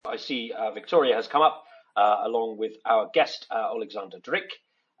I see Victoria has come up along with our guest, Oleksandra Drik,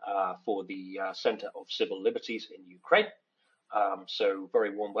 for the Center of Civil Liberties in Ukraine. So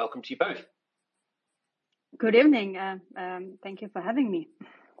very warm welcome to you both. Good evening. Thank you for having me.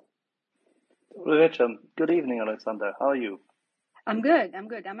 Good evening, Oleksandra. How are you? I'm good.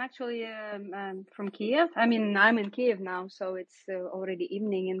 I'm actually from Kiev. I mean, I'm in Kiev now, so it's already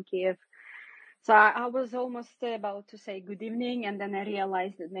evening in Kiev. So I was almost about to say good evening, and then I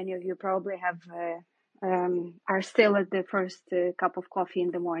realized that many of you probably are still at the first cup of coffee in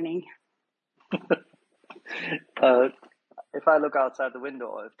the morning. If I look outside the window,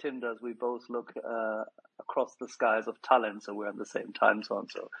 or if Tim does, we both look across the skies of Tallinn, so we're in the same time zone.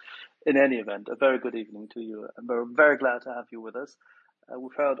 So in any event, a very good evening to you, and we're very glad to have you with us.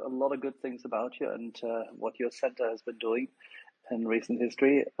 We've heard a lot of good things about you and what your center has been doing in recent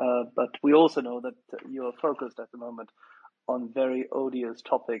history, but we also know that you are focused at the moment on very odious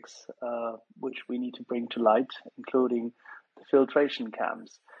topics which we need to bring to light, including the filtration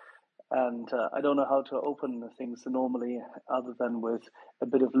camps. And I don't know how to open things normally other than with a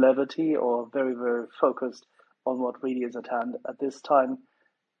bit of levity or very, very focused on what really is at hand at this time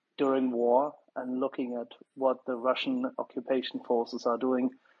during war and looking at what the Russian occupation forces are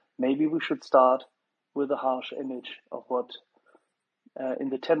doing. Maybe we should start with a harsh image of what in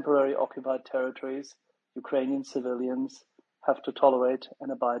the temporary occupied territories Ukrainian civilians have to tolerate and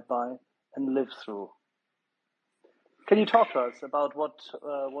abide by and live through. Can you talk to us about what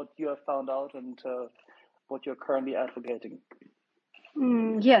you have found out and what you're currently advocating?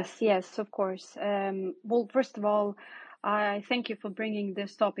 Yes, of course. Well, first of all, I thank you for bringing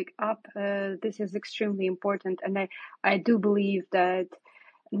this topic up. This is extremely important, and I do believe that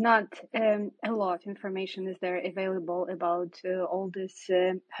not a lot of information is there available about all these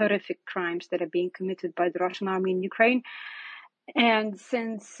horrific crimes that are being committed by the Russian army in Ukraine. And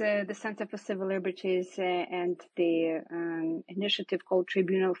since the Center for Civil Liberties and the initiative called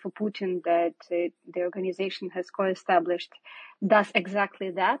Tribunal for Putin that the organization has co-established does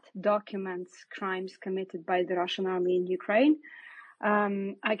exactly that, documents crimes committed by the Russian army in Ukraine,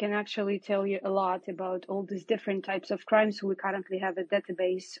 I can actually tell you a lot about all these different types of crimes. We currently have a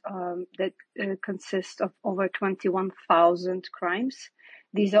database that consists of over 21,000 crimes.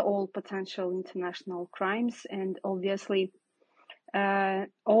 These are all potential international crimes, and obviously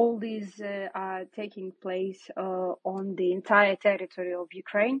all these are taking place on the entire territory of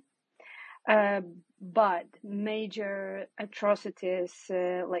Ukraine. But major atrocities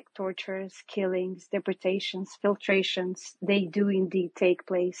like tortures, killings, deportations, filtrations, they do indeed take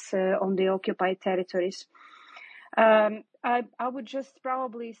place on the occupied territories. I would just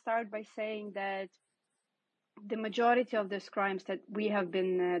probably start by saying that the majority of these crimes that we have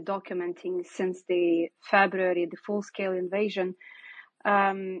been documenting since the February, the full-scale invasion,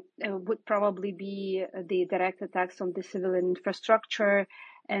 would probably be the direct attacks on the civilian infrastructure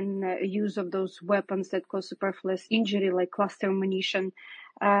and use of those weapons that cause superfluous injury, like cluster ammunition,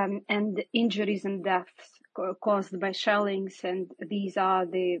 and injuries and deaths caused by shellings. And these are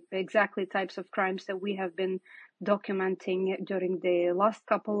the exactly types of crimes that we have been documenting during the last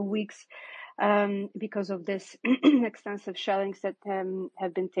couple of weeks because of this extensive shellings that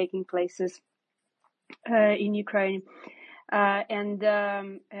have been taking places in Ukraine. And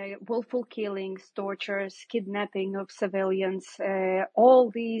willful killings, tortures, kidnapping of civilians, all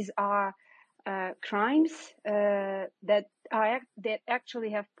these are crimes that actually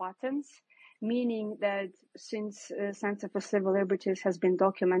have patterns, meaning that since Center for Civil Liberties has been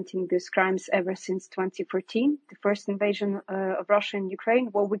documenting these crimes ever since 2014, the first invasion of Russia in Ukraine,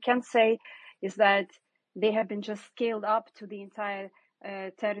 what we can say is that they have been just scaled up to the entire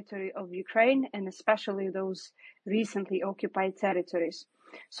territory of Ukraine, and especially those recently occupied territories.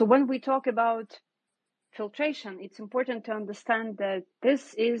 So when we talk about filtration, it's important to understand that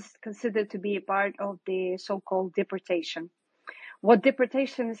this is considered to be a part of the so-called deportation. What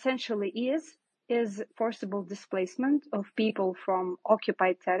deportation essentially is forcible displacement of people from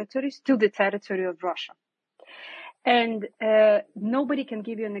occupied territories to the territory of Russia. And nobody can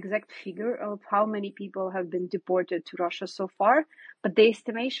give you an exact figure of how many people have been deported to Russia so far, but the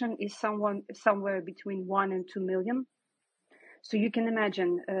estimation is somewhere between 1 and 2 million. So you can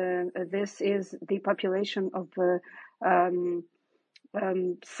imagine this is the population of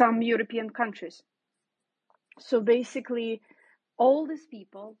some European countries. So basically, all these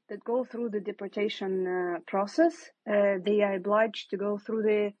people that go through the deportation process, they are obliged to go through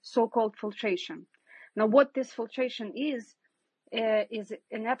the so-called filtration. Now, what this filtration is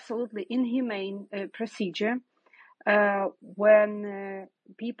an absolutely inhumane procedure when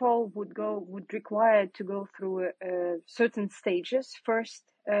people would require to go through certain stages. First,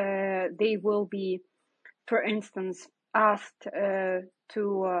 they will be, for instance, asked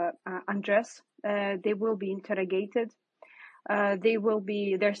to undress. They will be interrogated. They will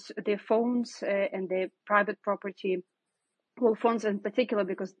be their phones and their private property. Well, phones in particular,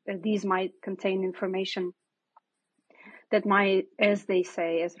 because these might contain information that might, as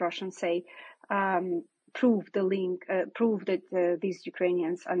Russians say, prove the link, prove that these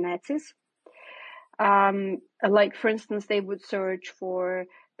Ukrainians are Nazis. Like, for instance, they would search for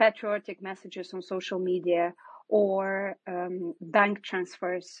patriotic messages on social media or bank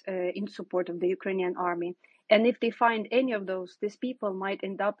transfers in support of the Ukrainian army. And if they find any of those, these people might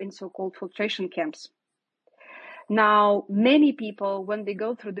end up in so-called filtration camps. Now, many people, when they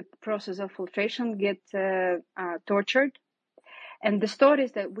go through the process of filtration, get tortured. And the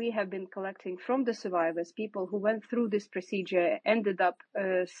stories that we have been collecting from the survivors, people who went through this procedure, ended up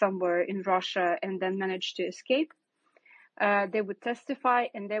somewhere in Russia and then managed to escape, they would testify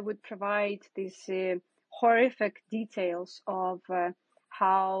and they would provide these horrific details of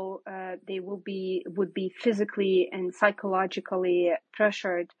how they would be physically and psychologically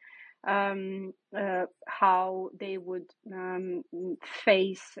pressured, how they would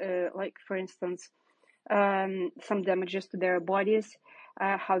face, like, for instance, some damages to their bodies,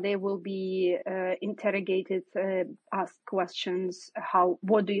 how they will be interrogated, asked questions.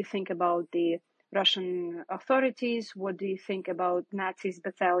 What do you think about the Russian authorities? What do you think about Nazis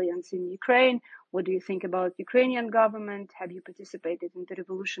battalions in Ukraine? What do you think about Ukrainian government? Have you participated in the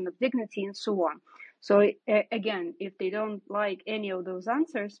Revolution of Dignity, and so on? So again, if they don't like any of those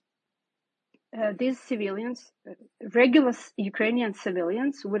answers, these civilians, regular Ukrainian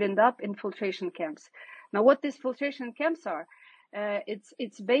civilians, would end up in filtration camps. Now, what these filtration camps are,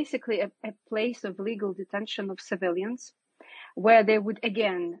 it's basically a place of legal detention of civilians, where they would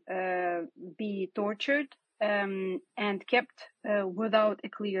again be tortured and kept without a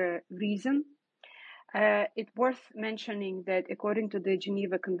clear reason. It's worth mentioning that according to the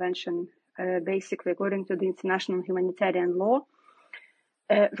Geneva Convention, basically according to the international humanitarian law,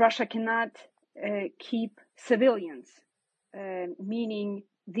 Russia cannot keep civilians, meaning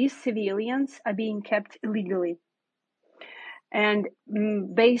these civilians are being kept illegally. And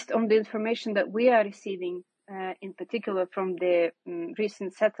based on the information that we are receiving, in particular from the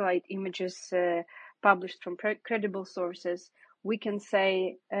recent satellite images published from credible sources, we can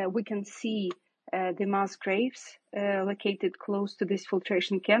see the mass graves located close to these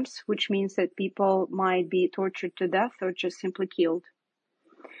filtration camps, which means that people might be tortured to death or just simply killed.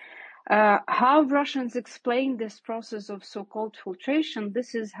 How Russians explain this process of so-called filtration,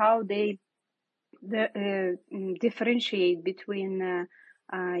 this is how they differentiate between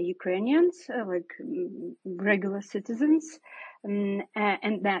Ukrainians, like regular citizens,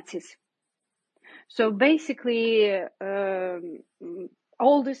 and Nazis. So basically,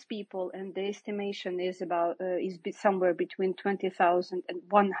 all these people, and the estimation is somewhere between 20,000 and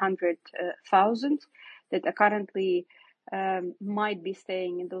 100,000 that are currently might be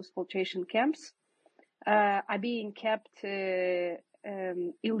staying in those filtration camps, are being kept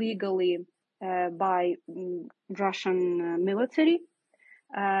illegally by Russian military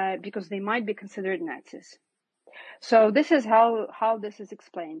because they might be considered Nazis. So this is how this is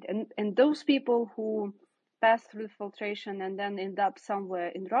explained. And those people who pass through filtration and then end up somewhere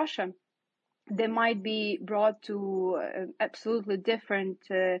in Russia, they might be brought to absolutely different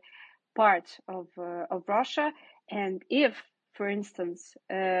parts of Russia. And if, for instance,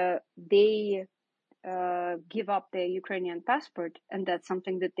 they give up their Ukrainian passport, and that's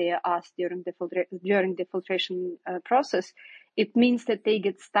something that they are asked during the filtration process, it means that they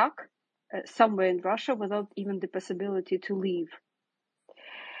get stuck somewhere in Russia without even the possibility to leave.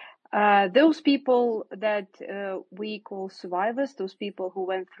 Those people that we call survivors, those people who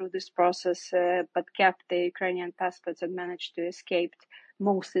went through this process but kept their Ukrainian passports and managed to escape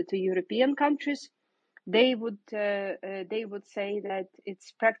mostly to European countries, they would say that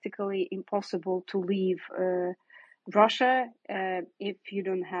it's practically impossible to leave Russia if you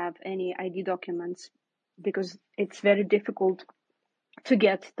don't have any ID documents, because it's very difficult to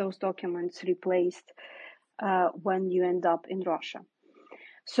get those documents replaced when you end up in Russia.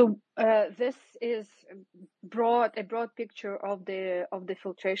 So this is a broad picture of the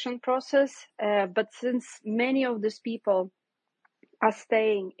filtration process. But since many of these people are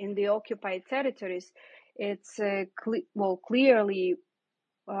staying in the occupied territories, it's clearly,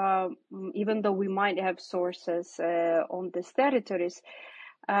 even though we might have sources on these territories,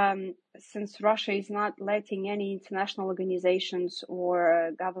 since Russia is not letting any international organizations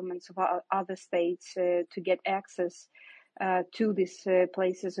or governments of other states to get access to these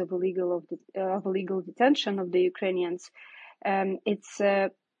places of illegal detention of the Ukrainians, it's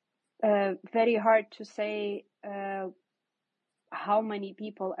very hard to say how many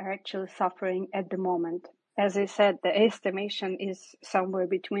people are actually suffering at the moment. As I said, the estimation is somewhere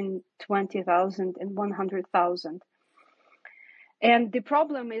between 20,000 and 100,000. And the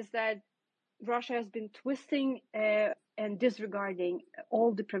problem is that Russia has been twisting and disregarding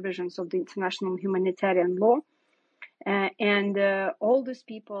all the provisions of the international humanitarian law. And all these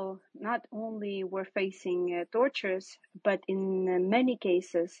people not only were facing tortures, but in many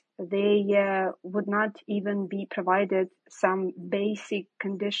cases, they would not even be provided some basic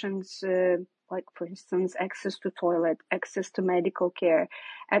conditions, like, for instance, access to toilet, access to medical care,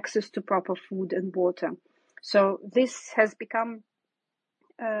 access to proper food and water. So this has become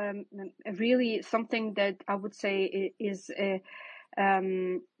really something that I would say is a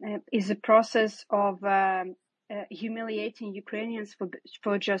process of humiliating Ukrainians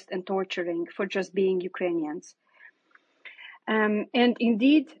for just and torturing for just being Ukrainians. And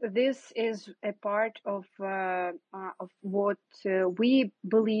indeed, this is a part of what we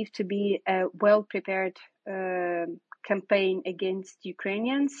believe to be a well-prepared campaign against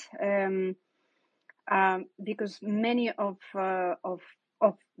Ukrainians, because many of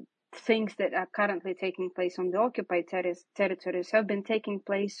things that are currently taking place on the occupied territories have been taking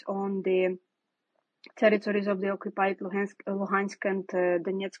place on the territories of the occupied Luhansk and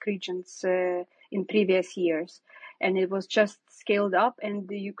Donetsk regions in previous years, and it was just scaled up, and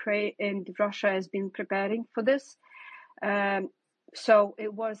the Ukraine and Russia has been preparing for this. So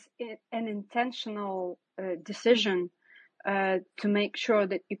it was an intentional decision to make sure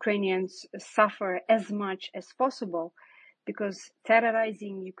that Ukrainians suffer as much as possible, because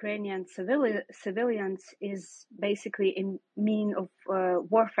terrorizing Ukrainian civilians is basically a mean of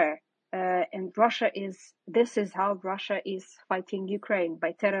warfare. And this is how Russia is fighting Ukraine,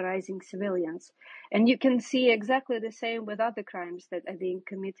 by terrorizing civilians. And you can see exactly the same with other crimes that are being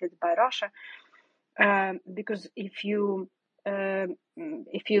committed by Russia. Because if you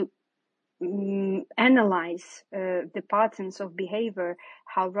analyze the patterns of behavior,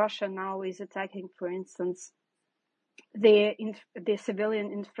 how Russia now is attacking, for instance, the civilian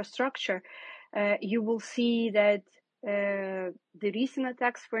infrastructure, you will see that the recent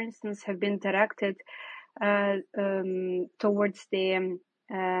attacks, for instance, have been directed towards the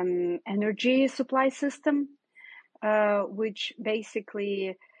energy supply system, which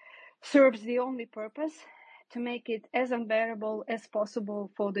basically serves the only purpose to make it as unbearable as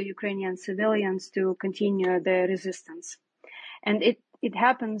possible for the Ukrainian civilians to continue their resistance. And it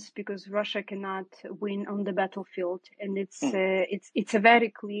happens because Russia cannot win on the battlefield, and it's a very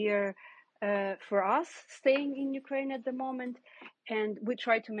clear for us staying in Ukraine at the moment, and we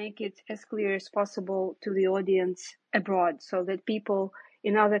try to make it as clear as possible to the audience abroad, so that people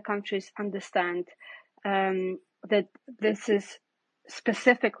in other countries understand that this is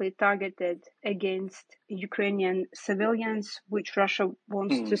specifically targeted against Ukrainian civilians, which Russia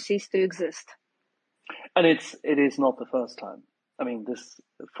wants to cease to exist. And it is not the first time. I mean, this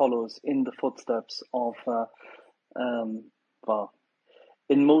follows in the footsteps of,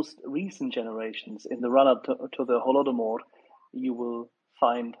 in most recent generations, in the run-up to the Holodomor, you will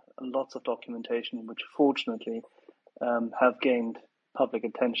find lots of documentation which fortunately have gained public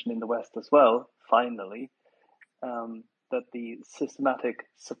attention in the West as well, finally, that the systematic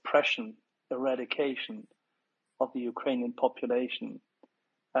suppression, eradication of the Ukrainian population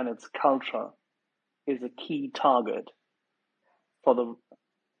and its culture is a key target for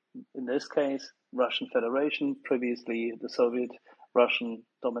in this case, Russian Federation, previously the Soviet Russian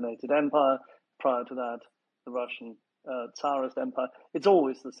dominated empire, prior to that, the Russian Tsarist empire. It's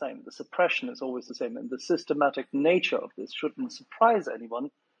always the same. The suppression is always the same. And the systematic nature of this shouldn't surprise anyone,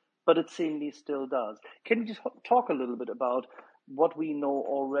 but it seemingly still does. Can you just talk a little bit about what we know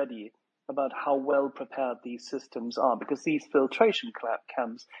already about how well prepared these systems are? Because these filtration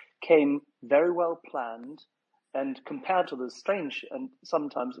camps came very well planned, and compared to the strange and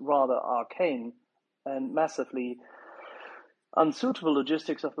sometimes rather arcane and massively unsuitable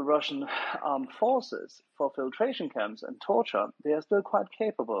logistics of the Russian armed forces for filtration camps and torture, they are still quite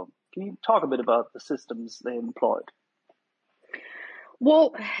capable. Can you talk a bit about the systems they employed?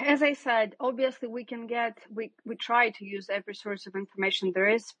 Well, as I said, obviously we try to use every source of information there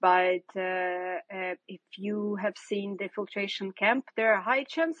is, but if you have seen the filtration camp, there are high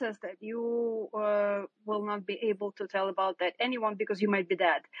chances that you will not be able to tell about that anyone, because you might be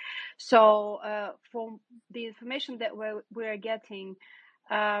dead. So from the information that we're getting,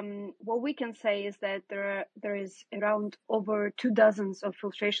 what we can say is that there is around over 24 of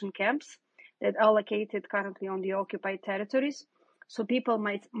filtration camps that are located currently on the occupied territories. So people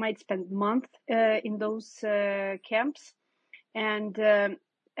might spend months in those camps, and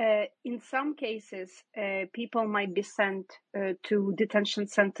in some cases, people might be sent to detention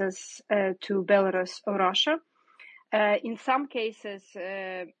centers to Belarus or Russia. In some cases,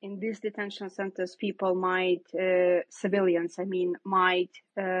 in these detention centers, people might, civilians, might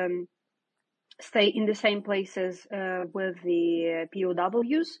stay in the same places with the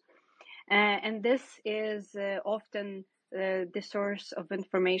POWs. And this is often the source of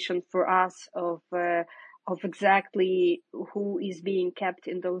information for us of exactly who is being kept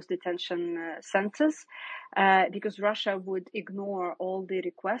in those detention centers, because Russia would ignore all the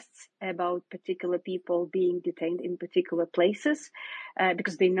requests about particular people being detained in particular places,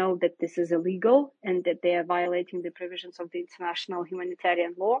 because they know that this is illegal and that they are violating the provisions of the international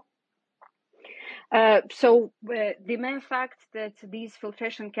humanitarian law. So the mere fact that these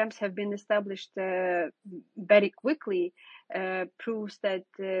filtration camps have been established very quickly proves that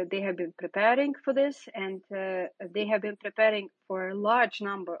they have been preparing for this, and they have been preparing for a large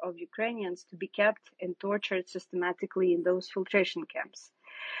number of Ukrainians to be kept and tortured systematically in those filtration camps.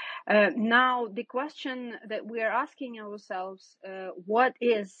 Now, the question that we are asking ourselves, what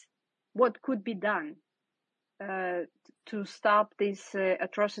could be done to stop these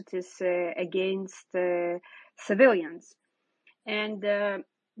atrocities against civilians? And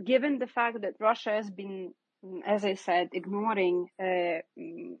given the fact that Russia has been, as I said, ignoring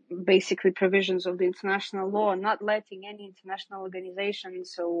basically provisions of the international law, not letting any international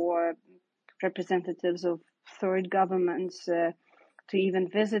organizations or representatives of third governments to even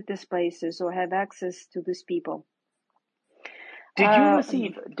visit these places or have access to these people. Did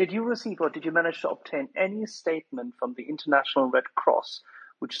you receive or did you manage to obtain any statement from the International Red Cross,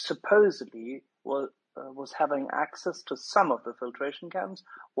 which supposedly was having access to some of the filtration camps,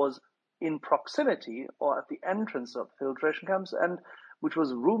 was in proximity or at the entrance of filtration camps, and which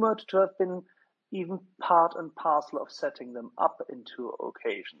was rumored to have been even part and parcel of setting them up into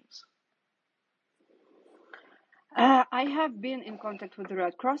occasions? I have been in contact with the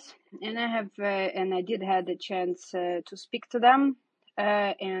Red Cross, and I did have the chance to speak to them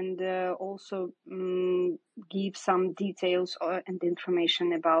and also give some details and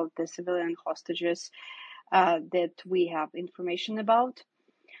information about the civilian hostages that we have information about.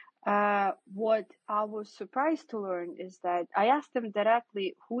 What I was surprised to learn is that I asked them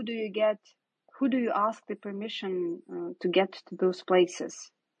directly, who do you ask the permission to get to those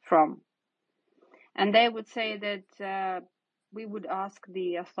places from? And they would say that we would ask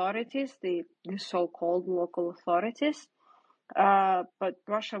the authorities, the so-called local authorities, but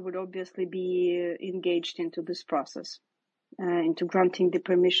Russia would obviously be engaged into this process, into granting the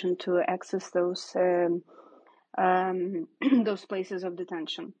permission to access those those places of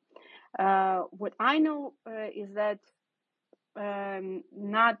detention. What I know is that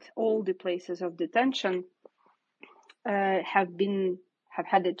not all the places of detention have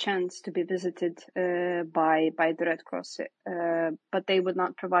had a chance to be visited by the Red Cross, but they would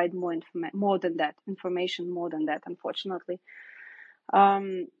not provide more information more than that, unfortunately.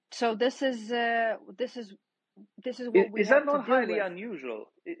 So this is what we Is have that not to deal highly with.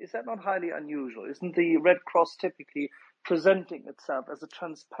 unusual? Is that not highly unusual? Isn't the Red Cross typically presenting itself as a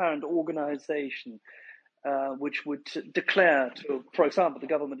transparent organization which would declare to, for example, the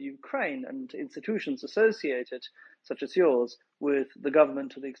government of Ukraine and institutions associated, such as yours, with the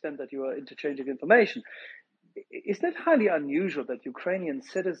government to the extent that you are interchanging information? Is that highly unusual that Ukrainian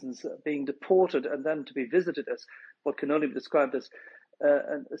citizens are being deported and then to be visited as what can only be described as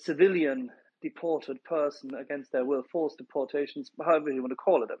a civilian deported person against their will, forced deportations, however you want to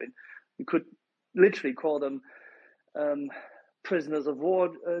call it? I mean, you could literally call them prisoners of war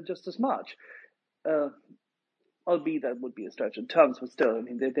just as much. Albeit that would be a stretch in terms, but still, I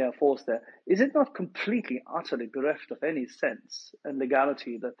mean, they are forced there. Is it not completely, utterly bereft of any sense and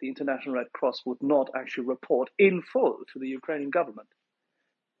legality that the International Red Cross would not actually report in full to the Ukrainian government?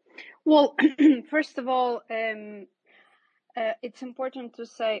 Well, first of all, it's important to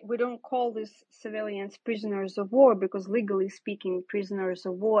say we don't call these civilians prisoners of war, because legally speaking, prisoners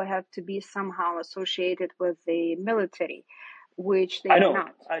of war have to be somehow associated with the military, which they are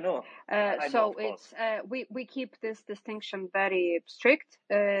not. I know. So it's we keep this distinction very strict.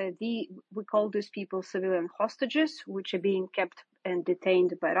 We call these people civilian hostages, which are being kept and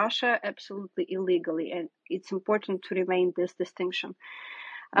detained by Russia absolutely illegally, and it's important to remain this distinction.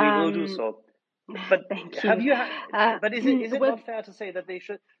 We will do so. But thank have you. But is it not fair to say that the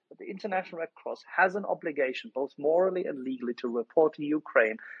International Red Cross has an obligation, both morally and legally, to report to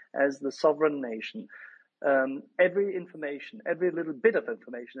Ukraine as the sovereign nation every little bit of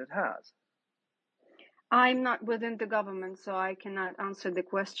information it has? I'm not within the government, so I cannot answer the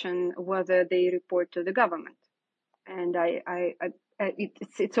question whether they report to the government. And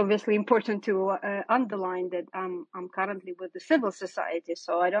it's obviously important to underline that I'm currently with the civil society,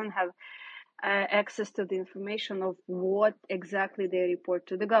 so I don't have access to the information of what exactly they report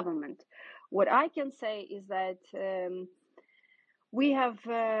to the government. What I can say is that we have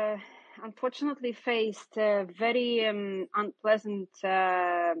unfortunately faced very unpleasant,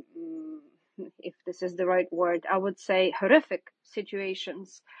 if this is the right word, I would say horrific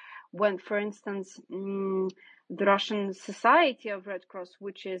situations when, for instance, the Russian Society of Red Cross,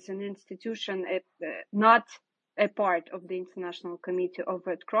 which is an institution not a part of the International Committee of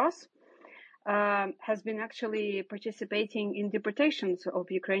Red Cross, has been actually participating in deportations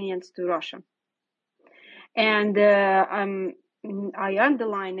of Ukrainians to Russia. And I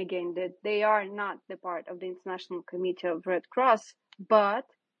underline again that they are not the part of the International Committee of Red Cross, but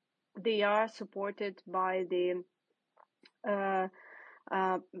they are supported by the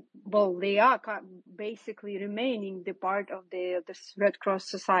they are basically remaining the part of this Red Cross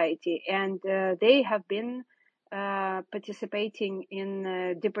Society, and they have been participating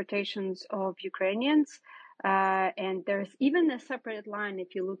in deportations of Ukrainians. And there's even a separate line,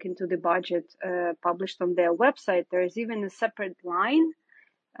 if you look into the budget published on their website, there's even a separate line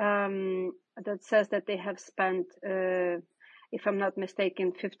that says that they have spent, if I'm not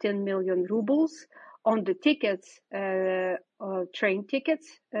mistaken, 15 million rubles on the tickets, train tickets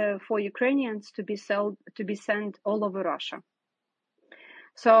for Ukrainians to be sent all over Russia.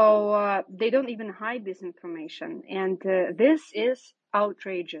 So they don't even hide this information, and this is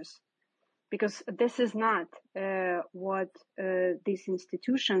outrageous, because this is not what these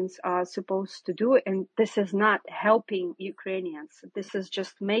institutions are supposed to do, and this is not helping Ukrainians. This is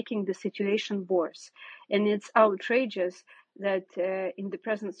just making the situation worse, and it's outrageous that in the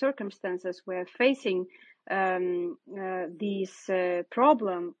present circumstances we're facing this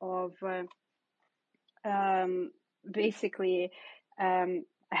problem of basically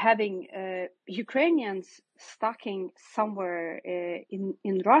having Ukrainians stocking somewhere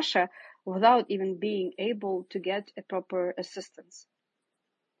in Russia without even being able to get a proper assistance.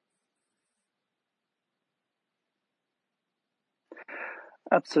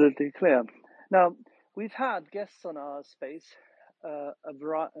 Absolutely clear. Now, we've had guests on our space,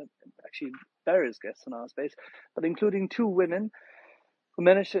 actually various guests on our space, but including two women who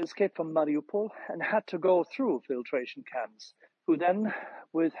managed to escape from Mariupol and had to go through filtration camps, who then,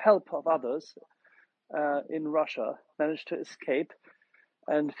 with help of others in Russia, managed to escape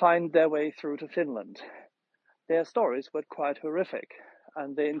and find their way through to Finland. Their stories were quite horrific,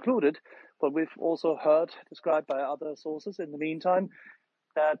 and they included what we've also heard described by other sources in the meantime,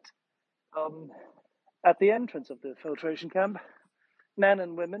 that at the entrance of the filtration camp, men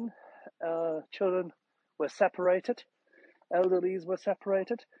and women, children were separated, elderlies were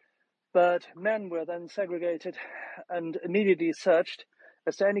separated, but men were then segregated and immediately searched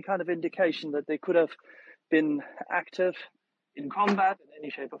as to any kind of indication that they could have been active in combat in any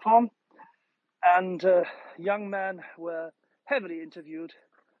shape or form. And young men were heavily interviewed,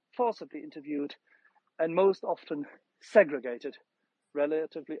 forcibly interviewed, and most often segregated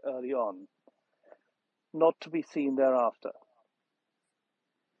relatively early on, not to be seen thereafter.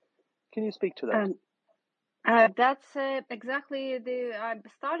 Can you speak to that? That's exactly I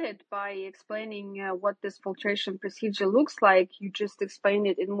started by explaining what this filtration procedure looks like. You just explained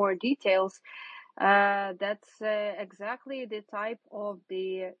it in more details. That's exactly the type of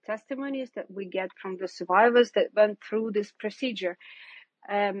the testimonies that we get from the survivors that went through this procedure.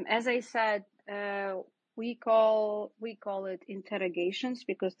 As I said, we call it interrogations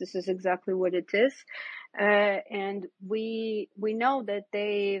because this is exactly what it is, and we know that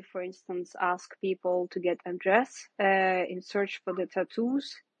they, for instance, ask people to get undressed in search for the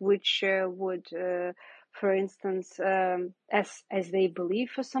tattoos, which would, for instance, as they believe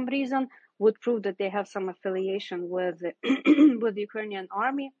for some reason, would prove that they have some affiliation with with the Ukrainian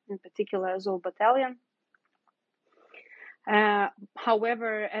army, in particular Azov battalion.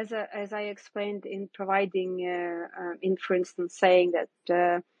 However, as I explained in providing, for instance, saying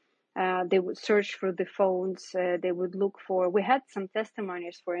that they would search for the phones, they would look for. We had some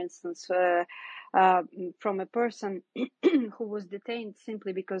testimonies, for instance, from a person who was detained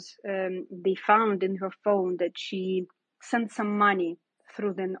simply because they found in her phone that she sent some money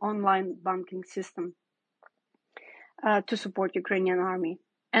through the online banking system to support Ukrainian army.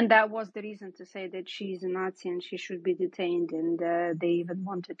 And that was the reason to say that she's a Nazi and she should be detained. And they even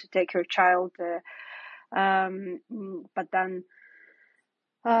wanted to take her child. But then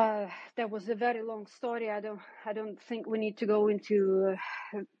there was a very long story. I don't think we need to go into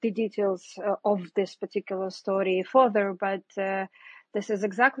the details of this particular story further. But this is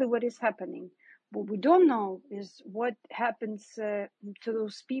exactly what is happening. What we don't know is what happens to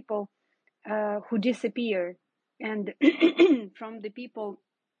those people who disappear, and from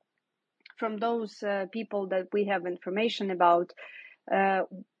those people that we have information about,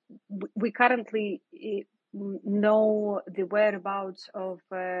 we currently know the whereabouts of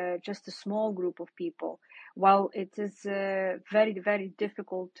just a small group of people, while it is very, very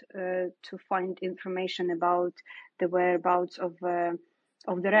difficult to find information about the whereabouts of the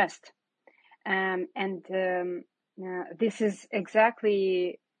rest. This is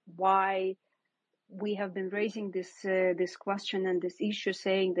exactly why we have been raising this question and this issue,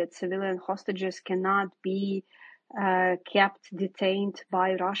 saying that civilian hostages cannot be kept detained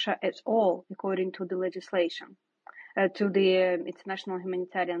by Russia at all, according to the legislation, to the international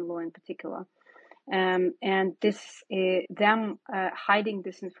humanitarian law in particular. And this, them hiding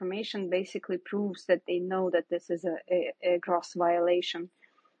this information basically proves that they know that this is a gross violation.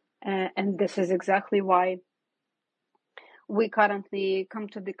 And this is exactly why we currently come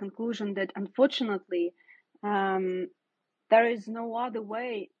to the conclusion that, unfortunately, there is no other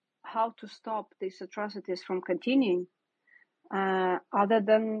way how to stop these atrocities from continuing other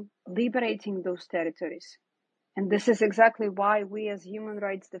than liberating those territories. And this is exactly why we as human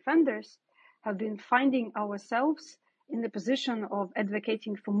rights defenders have been finding ourselves in the position of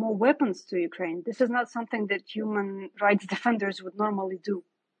advocating for more weapons to Ukraine. This is not something that human rights defenders would normally do.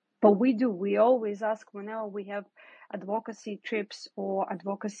 But we do. We always ask whenever we have advocacy trips or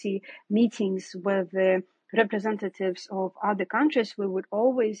advocacy meetings with representatives of other countries, we would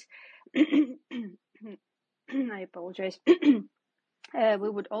always, I apologize, we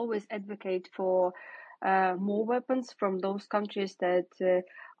would always advocate for more weapons from those countries that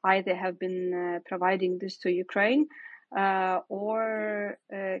either have been providing this to Ukraine or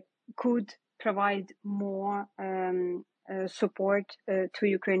could provide more support to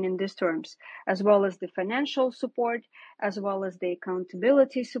Ukraine in these terms, as well as the financial support, as well as the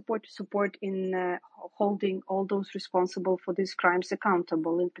accountability support in holding all those responsible for these crimes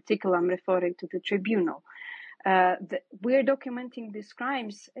accountable. In particular, I'm referring to the tribunal. We're documenting these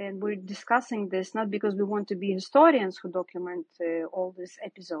crimes, and we're discussing this not because we want to be historians who document all these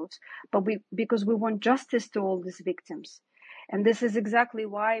episodes, but because we want justice to all these victims. And this is exactly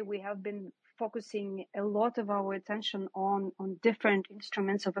why we have been focusing a lot of our attention on different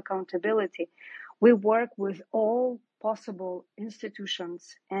instruments of accountability. We work with all possible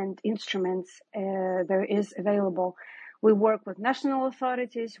institutions and instruments there is available. We work with national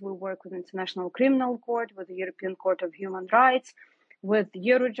authorities, we work with International Criminal Court, with the European Court of Human Rights, with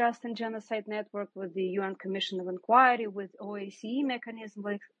Eurojust and Genocide Network, with the UN Commission of Inquiry, with OACE mechanism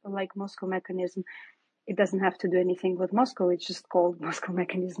like Moscow mechanism. It doesn't have to do anything with Moscow, it's just called Moscow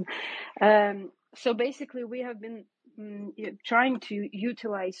mechanism. So basically we have been trying to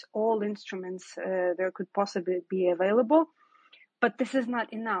utilize all instruments there could possibly be available, but this is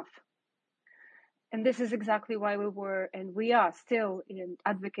not enough. And this is exactly why we were, and we are still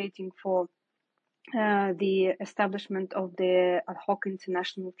advocating for the establishment of the ad hoc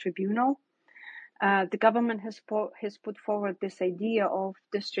international tribunal. The government has put forward this idea of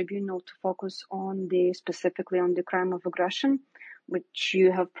this tribunal to focus on specifically on the crime of aggression, which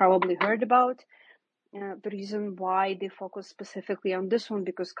you have probably heard about. The reason why they focus specifically on this one,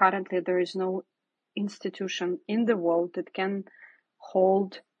 because currently there is no institution in the world that can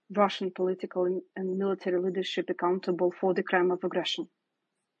hold Russian political and military leadership accountable for the crime of aggression.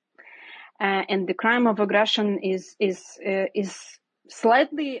 And the crime of aggression is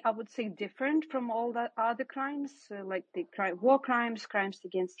slightly, I would say, different from all the other crimes, like the war crimes, crimes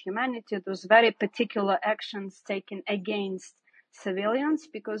against humanity, those very particular actions taken against civilians,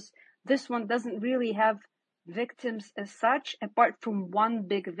 because this one doesn't really have victims as such, apart from one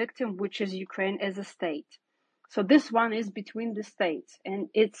big victim, which is Ukraine as a state. So this one is between the states, and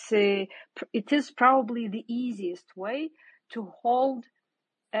it is probably the easiest way to hold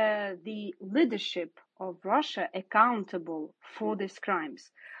the leadership of Russia accountable for these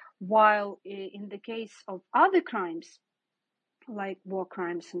crimes. While in the case of other crimes, like war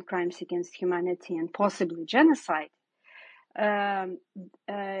crimes and crimes against humanity and possibly genocide,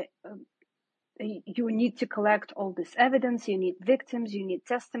 you need to collect all this evidence, you need victims, you need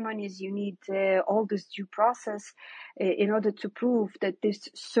testimonies, you need all this due process in order to prove that this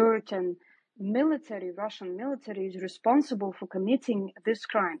certain Russian military is responsible for committing these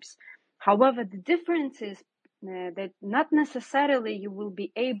crimes. However, the difference is that not necessarily you will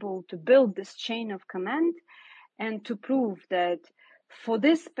be able to build this chain of command and to prove that for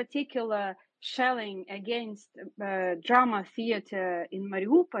this particular shelling against drama theater in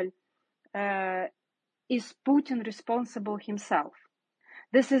Mariupol, is Putin responsible himself.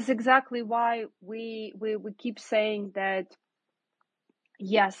 this is exactly why we keep saying that,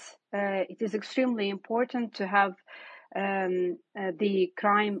 yes, it is extremely important to have the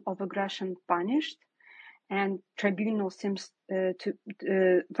crime of aggression punished, and tribunal seems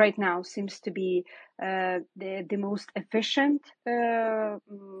right now seems to be the most efficient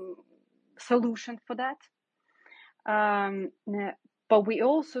solution for that. But we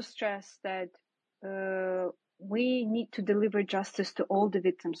also stress that we need to deliver justice to all the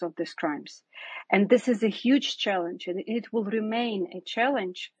victims of these crimes. And this is a huge challenge, and it will remain a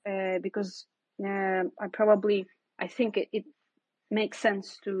challenge because I think it makes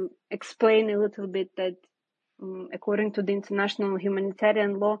sense to explain a little bit that according to the international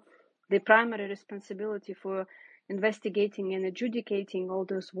humanitarian law, the primary responsibility for investigating and adjudicating all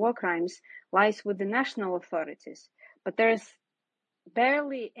those war crimes lies with the national authorities. But there is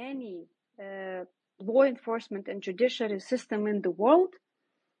barely any law enforcement and judiciary system in the world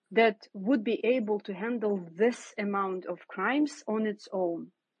that would be able to handle this amount of crimes on its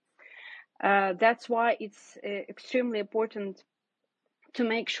own. That's why it's extremely important to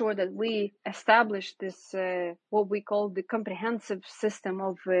make sure that we establish this, what we call the comprehensive system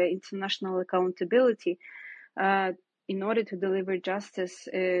of international accountability in order to deliver justice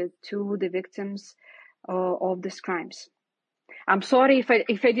to the victims of these crimes. I'm sorry if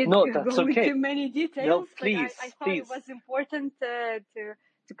I didn't go into many details, no, please, but I thought it was important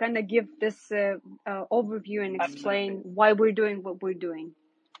to kind of give this overview and explain why we're doing what we're doing.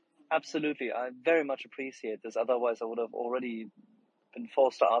 Absolutely. I very much appreciate this. Otherwise, I would have already been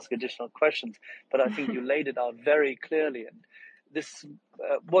forced to ask additional questions. But I think you laid it out very clearly. And this,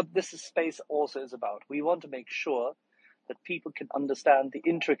 what this space also is about. We want to make sure that people can understand the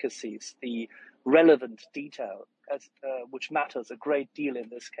intricacies, the relevant detail, which matters a great deal in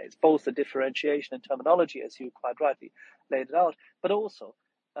this case, both the differentiation in terminology, as you quite rightly laid it out, but also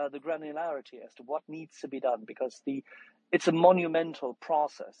the granularity as to what needs to be done, because it's a monumental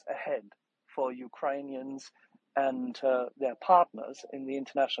process ahead for Ukrainians and their partners in the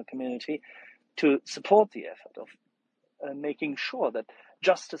international community to support the effort of making sure that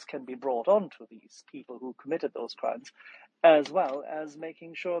justice can be brought on to these people who committed those crimes, as well as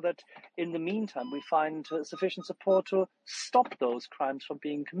making sure that in the meantime we find sufficient support to stop those crimes from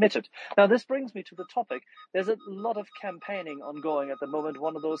being committed. Now, this brings me to the topic. There's a lot of campaigning ongoing at the moment.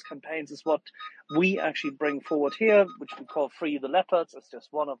 One of those campaigns is what we actually bring forward here, which we call Free the Leopards. It's just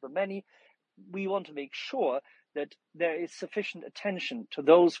one of the many. We want to make sure that there is sufficient attention to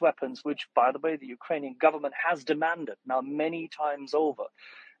those weapons, which, by the way, the Ukrainian government has demanded now many times over,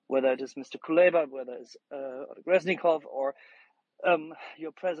 whether it is Mr. Kuleba, whether it's Reznikov, or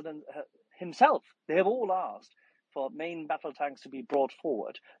your president himself. They have all asked for main battle tanks to be brought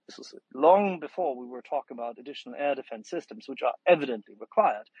forward. This was long before we were talking about additional air defense systems, which are evidently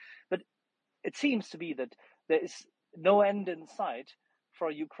required. But it seems to be that there is no end in sight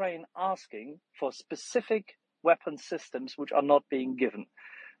for Ukraine asking for specific weapon systems which are not being given.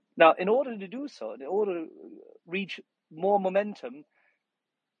 Now, in order to do so, in order to reach more momentum,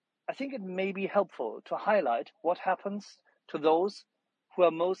 I think it may be helpful to highlight what happens to those who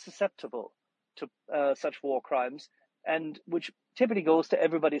are most susceptible to such war crimes, and which typically goes to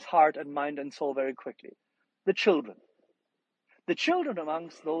everybody's heart and mind and soul very quickly. The children. The children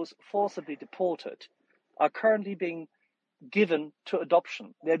amongst those forcibly deported are currently being given to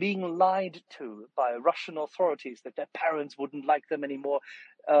adoption. They're being lied to by Russian authorities that their parents wouldn't like them anymore.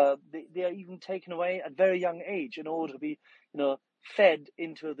 They are even taken away at very young age in order to be, fed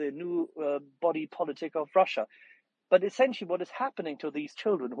into the new body politic of Russia. But essentially what is happening to these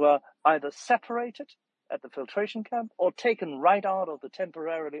children who are either separated at the filtration camp or taken right out of the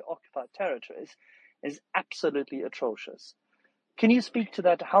temporarily occupied territories is absolutely atrocious. Can you speak to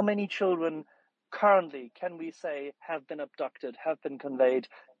that? How many children currently, can we say, have been abducted, have been conveyed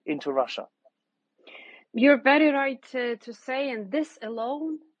into Russia? You're very right to say, and this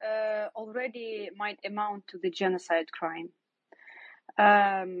alone already might amount to the genocide crime.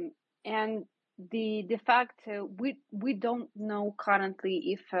 And the fact we don't know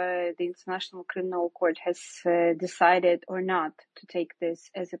currently if the International Criminal Court has decided or not to take this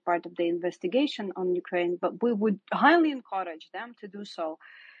as a part of the investigation on Ukraine, but we would highly encourage them to do so,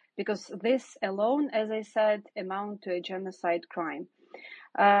 because this alone, as I said, amount to a genocide crime.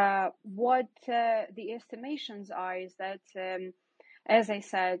 What the estimations are is that, as I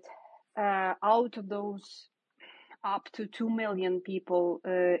said, out of those up to 2 million people,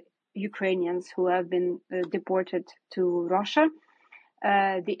 Ukrainians who have been deported to Russia,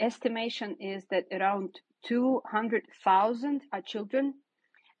 the estimation is that around 200,000 are children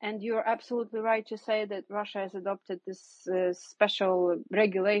And you're absolutely right to say that Russia has adopted this special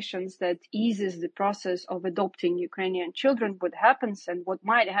regulations that eases the process of adopting Ukrainian children. What happens and what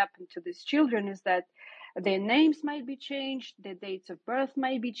might happen to these children is that their names might be changed, their dates of birth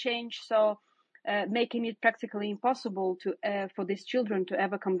might be changed, so making it practically impossible to for these children to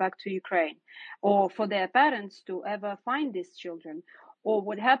ever come back to Ukraine, or for their parents to ever find these children. Or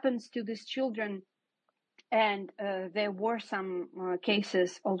what happens to these children, and there were some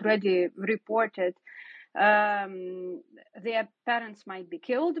cases already reported, their parents might be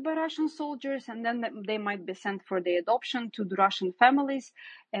killed by Russian soldiers, and then they might be sent for the adoption to the Russian families.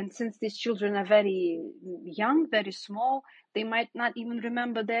 And since these children are very young, very small, they might not even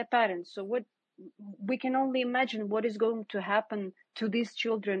remember their parents. So what we can only imagine what is going to happen to these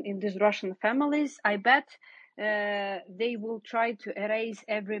children in these Russian families. I bet they will try to erase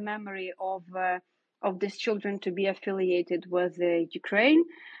every memory of these children to be affiliated with Ukraine,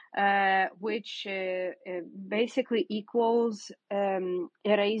 which basically equals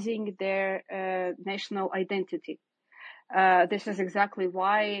erasing their national identity. This is exactly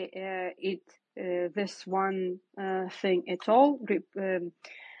why this one thing at all,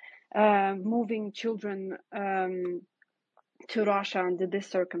 moving children to Russia under these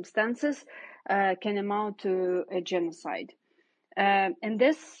circumstances can amount to a genocide. And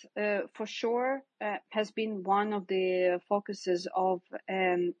this, for sure, has been one of the focuses of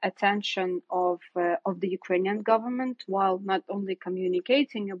attention of the Ukrainian government, while not only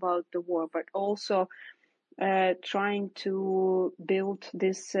communicating about the war, but also trying to build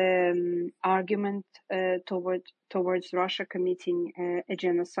this argument towards Russia committing a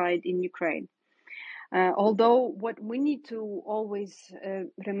genocide in Ukraine. Although what we need to always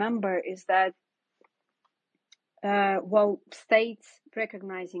remember is that while states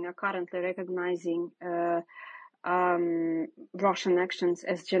are currently recognizing Russian actions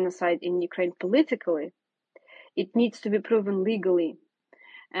as genocide in Ukraine politically, it needs to be proven legally.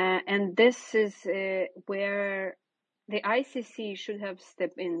 And this is where the ICC should have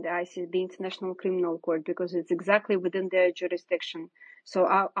stepped in, the International Criminal Court, because it's exactly within their jurisdiction. So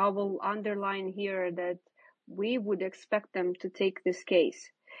I will underline here that we would expect them to take this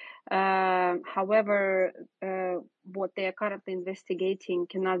case. However, what they are currently investigating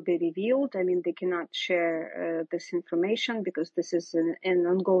cannot be revealed. I mean, they cannot share this information because this is an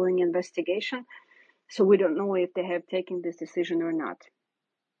ongoing investigation. So we don't know if they have taken this decision or not.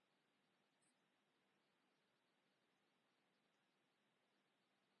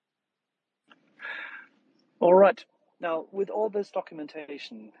 All right. Now, with all this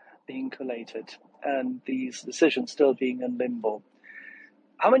documentation being collated and these decisions still being in limbo,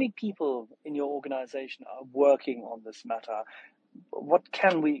 how many people in your organization are working on this matter? What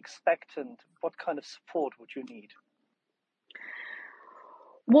can we expect, and what kind of support would you need?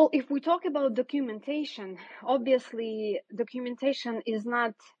 Well, if we talk about documentation, obviously documentation is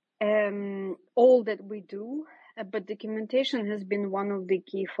not all that we do, but documentation has been one of the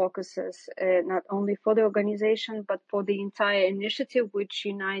key focuses, not only for the organization, but for the entire initiative, which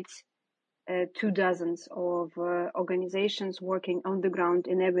unites 24 of organizations working on the ground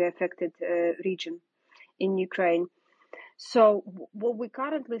in every affected region in Ukraine. So what we're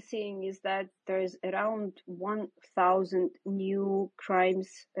currently seeing is that there's around 1,000 new crimes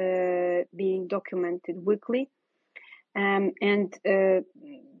being documented weekly. And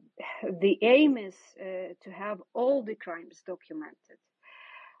the aim is to have all the crimes documented.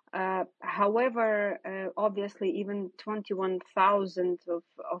 However, obviously, even 21,000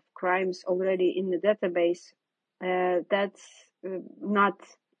 of crimes already in the database, that's not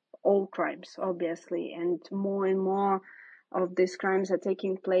all crimes, obviously, and more of these crimes are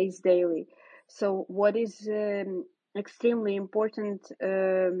taking place daily. So what is extremely important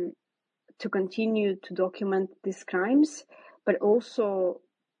to continue to document these crimes, but also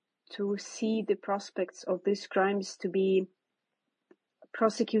to see the prospects of these crimes to be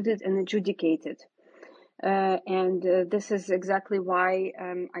prosecuted and adjudicated. And this is exactly why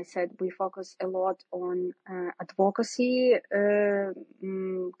I said we focus a lot on advocacy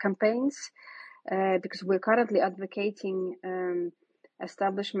campaigns, because we're currently advocating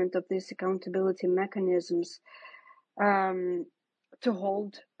establishment of these accountability mechanisms to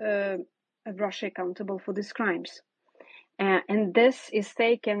hold Russia accountable for these crimes. And this is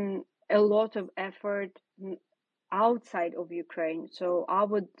taken a lot of effort outside of Ukraine. So I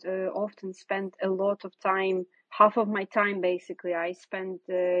would often spend a lot of time, half of my time basically, I spend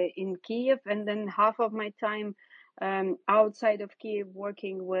in Kiev, and then half of my time outside of Kiev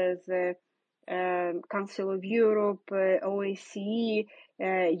working with Council of Europe, OSCE,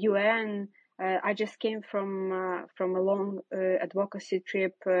 UN, I just came from a long advocacy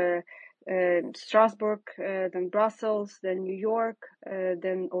trip, Strasbourg, then Brussels, then New York,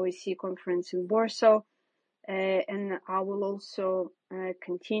 then OSCE conference in Warsaw, and I will also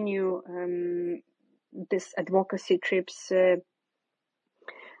continue this advocacy trips to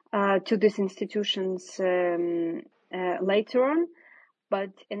these institutions later on.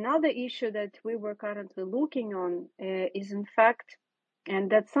 But another issue that we were currently looking on is, in fact,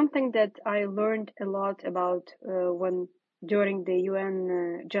 and that's something that I learned a lot about when during the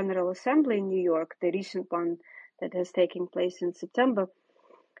UN General Assembly in New York, the recent one that has taken place in September,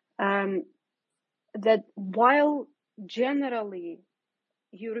 that while generally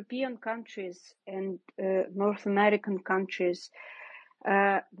European countries and North American countries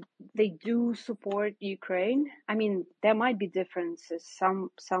they do support Ukraine. I mean, there might be differences. Some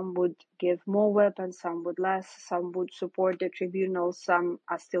would give more weapons, some would less. Some would support the tribunal. Some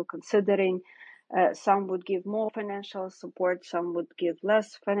are still considering. Some would give more financial support. Some would give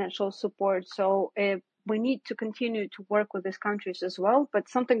less financial support. So we need to continue to work with these countries as well. But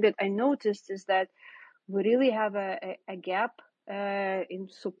something that I noticed is that we really have a gap in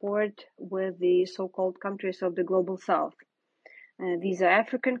support with the so-called countries of the global south. These are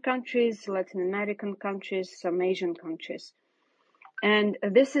African countries, Latin American countries, some Asian countries. And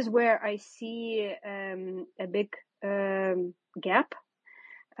this is where I see a big gap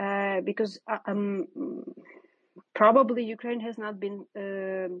because probably Ukraine has not been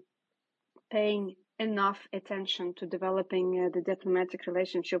paying enough attention to developing the diplomatic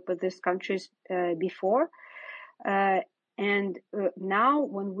relationship with these countries before. And now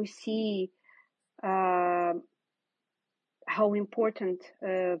when we see how important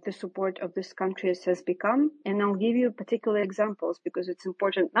the support of these countries has become. And I'll give you particular examples because it's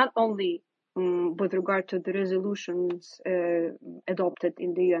important not only with regard to the resolutions adopted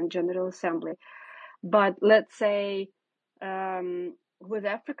in the UN General Assembly, but let's say with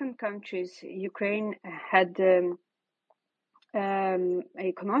African countries, Ukraine had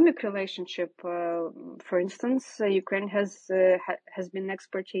economic relationship. For instance, Ukraine has been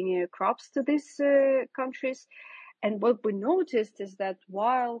exporting crops to these countries. And what we noticed is that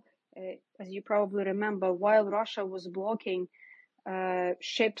while, as you probably remember, while Russia was blocking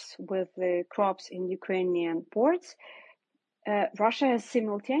ships with crops in Ukrainian ports, Russia has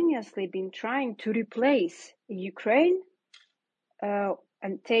simultaneously been trying to replace Ukraine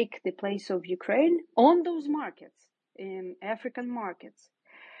and take the place of Ukraine on those markets, in African markets.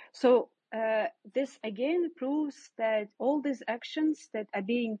 So this again proves that all these actions that are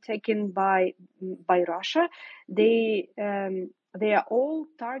being taken by Russia, they are all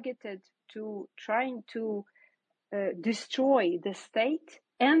targeted to trying to destroy the state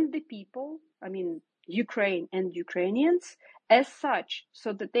and the people. I mean, Ukraine and Ukrainians as such,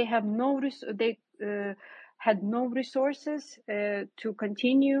 so that they have had no resources to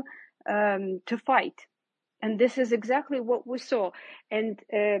continue to fight. And this is exactly what we saw. And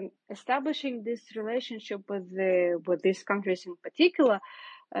establishing this relationship with these countries in particular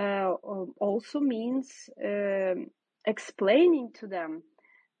also means explaining to them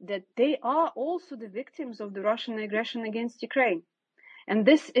that they are also the victims of the Russian aggression against Ukraine. And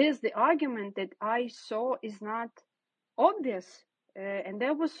this is the argument that I saw is not obvious. And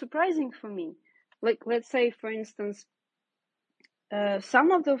that was surprising for me. Like, let's say, for instance,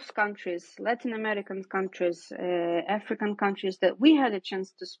 some of those countries, Latin American countries, African countries that we had a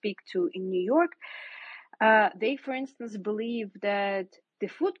chance to speak to in New York, they, for instance, believe that the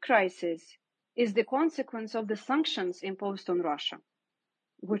food crisis is the consequence of the sanctions imposed on Russia,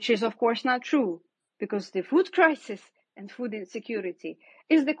 which is, of course, not true, because the food crisis and food insecurity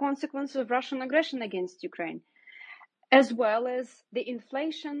is the consequence of Russian aggression against Ukraine, as well as the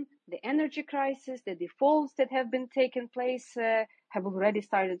inflation, the energy crisis, the defaults that have been taking place, have already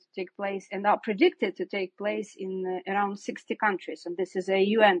started to take place and are predicted to take place in around 60 countries. And this is a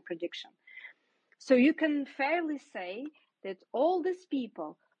UN prediction. So you can fairly say that all these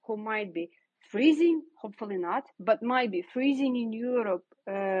people who might be freezing, hopefully not, but might be freezing in Europe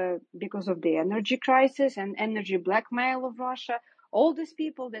because of the energy crisis and energy blackmail of Russia, all these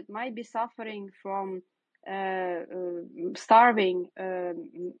people that might be suffering from starving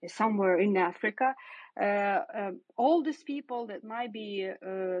somewhere in Africa, all these people that might be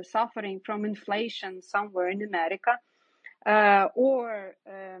suffering from inflation somewhere in America, or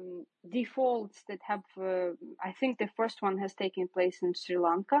defaults that have, I think the first one has taken place in Sri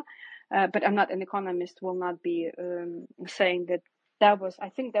Lanka, but I'm not an economist, will not be saying I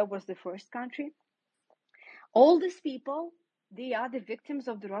think that was the first country. All these people, they are the victims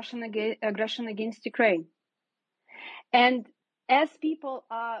of the Russian aggression against Ukraine. And as people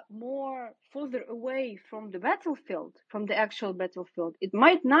are more further away from the battlefield, from the actual battlefield, it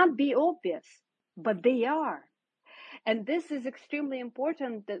might not be obvious, but they are. And this is extremely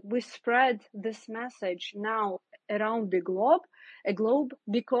important that we spread this message now around the globe,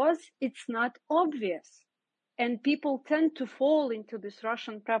 because it's not obvious. And people tend to fall into this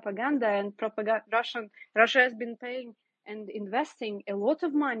Russian propaganda, and Russia has been paying and investing a lot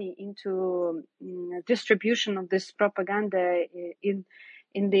of money into distribution of this propaganda in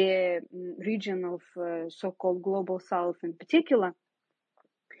the region of so-called global south in particular.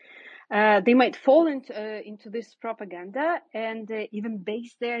 They might fall into this propaganda and even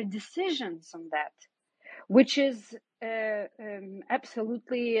base their decisions on that, which is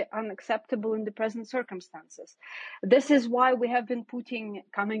absolutely unacceptable in the present circumstances. This is why we have been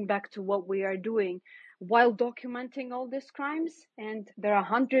coming back to what we are doing while documenting all these crimes. And there are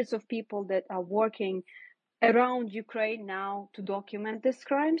hundreds of people that are working around Ukraine now to document these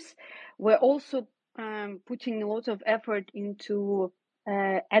crimes. We're also putting a lot of effort into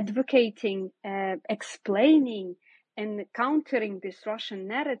advocating, explaining, and countering these Russian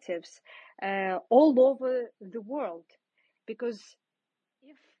narratives all over the world. Because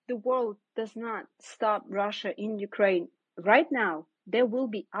if the world does not stop Russia in Ukraine right now, there will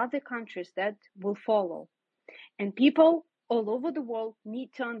be other countries that will follow. And people all over the world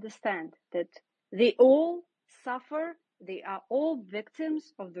need to understand that they all suffer, they are all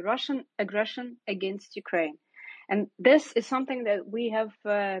victims of the Russian aggression against Ukraine. And this is something that we have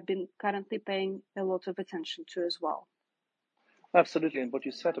been currently paying a lot of attention to as well. Absolutely. And what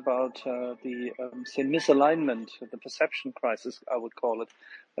you said about the misalignment, the perception crisis, I would call it,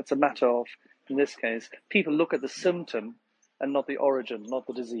 that's a matter of, in this case, people look at the symptom and not the origin, not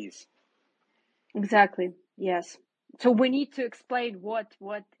the disease. Exactly. Yes. So we need to explain what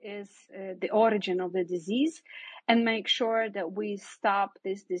is the origin of the disease and make sure that we stop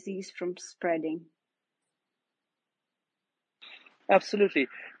this disease from spreading. Absolutely.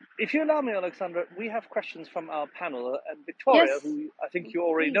 If you allow me, Oleksandra, we have questions from our panel. And Victoria, Yes, who I think you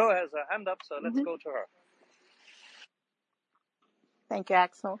already know, has a hand up, so let's go to her. Thank you,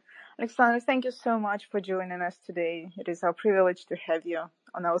 Axel. Oleksandra, thank you so much for joining us today. It is our privilege to have you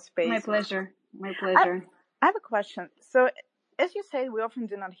on our space. My pleasure. My pleasure. I have a question. So, as you said, we often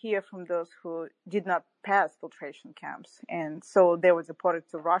do not hear from those who did not pass filtration camps, and so they were deported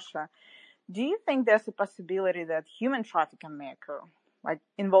to Russia. Do you think there's a possibility that human trafficking may occur, like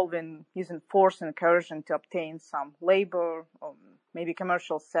involving using force and coercion to obtain some labor or maybe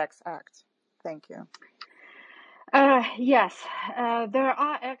commercial sex acts? Thank you. Yes, there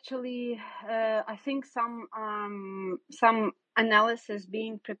are actually, I think, some analysis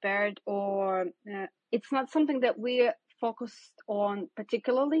being prepared, or it's not something that we focused on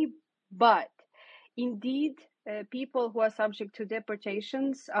particularly, but indeed, people who are subject to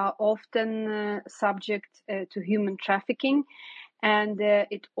deportations are often subject to human trafficking, and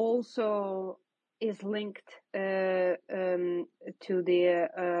it also is linked to the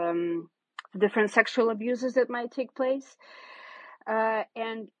different sexual abuses that might take place.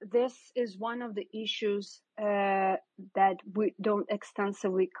 And this is one of the issues that we don't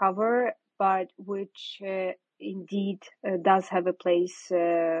extensively cover, but which indeed does have a place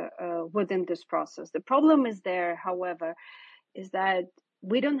within this process. The problem is there, however, is that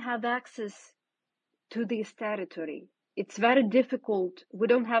we don't have access to this territory. It's very difficult. We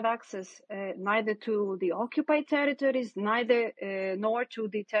don't have access neither to the occupied territories, nor to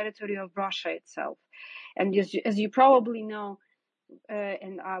the territory of Russia itself. And as you probably know,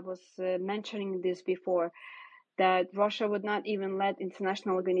 and I was mentioning this before, that Russia would not even let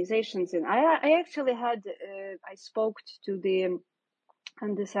international organizations in. I actually I spoke to the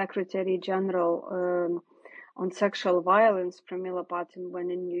Secretary General on sexual violence, Pramila Patin, when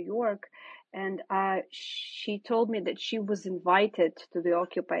in New York, and she told me that she was invited to the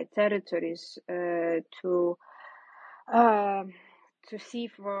occupied territories to see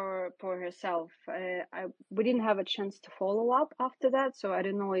for herself. We didn't have a chance to follow up after that, so I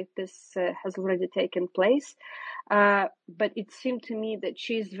don't know if this has already taken place. But it seemed to me that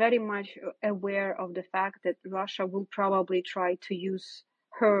she's very much aware of the fact that Russia will probably try to use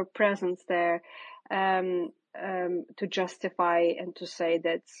her presence there to justify and to say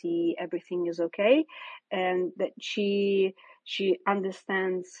that, see, everything is okay, and that she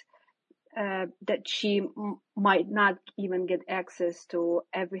understands that she might not even get access to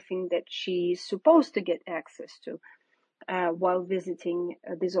everything that she's supposed to get access to while visiting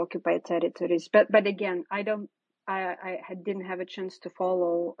these occupied territories. But again, I didn't have a chance to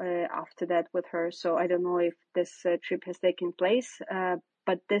follow after that with her, so I don't know if this trip has taken place.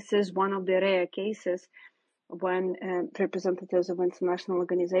 But this is one of the rare cases when representatives of international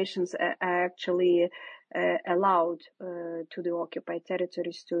organizations are actually allowed to the occupied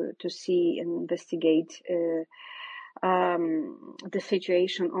territories to see and investigate the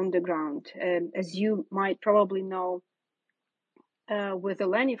situation on the ground. As you might probably know, with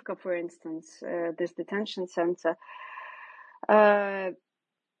Olenivka, for instance, this detention center,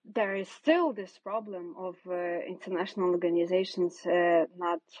 there is still this problem of international organizations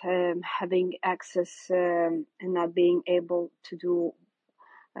not having access and not being able to do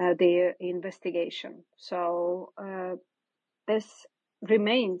their investigation. So this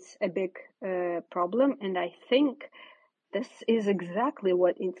remains a big problem, and I think this is exactly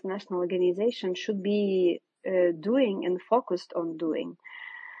what international organizations should be doing and focused on doing.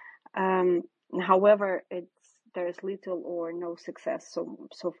 However, there is little or no success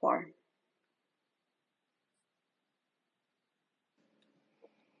so far.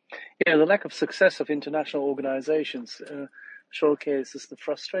 Yeah, the lack of success of international organizations showcases the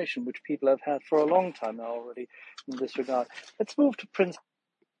frustration which people have had for a long time now already in this regard. Let's move to Prince.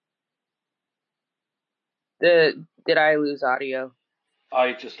 Did I lose audio?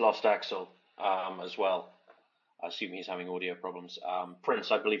 I just lost Axel as well. I assume he's having audio problems.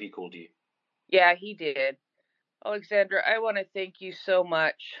 Prince, I believe he called you. Yeah, he did. Oleksandra, I want to thank you so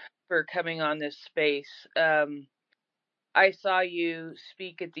much for coming on this space. I saw you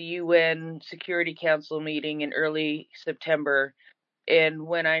speak at the UN Security Council meeting in early September, and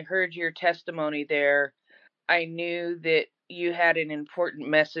when I heard your testimony there, I knew that you had an important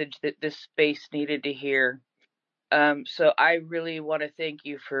message that this space needed to hear. So I really want to thank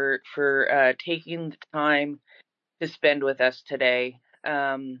you for taking the time to spend with us today.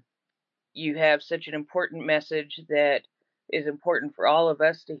 You have such an important message that is important for all of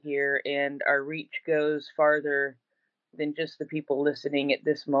us to hear, and our reach goes farther than just the people listening at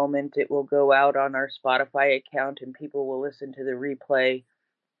this moment. It will go out on our Spotify account, and people will listen to the replay.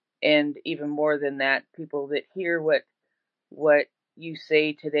 And even more than that, people that hear what you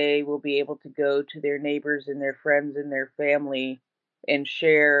say today will be able to go to their neighbors and their friends and their family and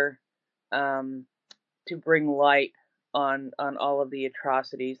share to bring light on all of the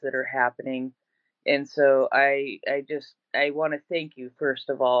atrocities that are happening. And so I want to thank you, first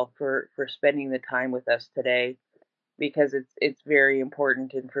of all, for spending the time with us today, because it's very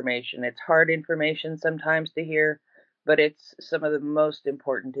important information. It's hard information sometimes to hear, but it's some of the most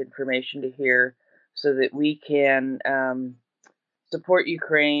important information to hear so that we can support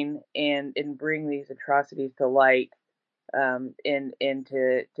Ukraine and bring these atrocities to light, and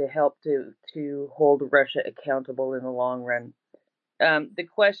to help to hold Russia accountable in the long run. The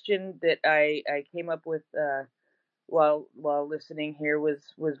question that I came up with while listening here was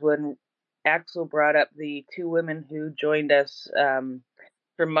when Axel brought up the two women who joined us from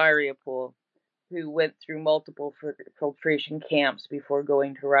Mariupol, who went through multiple filtration camps before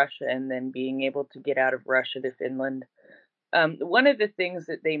going to Russia and then being able to get out of Russia to Finland. One of the things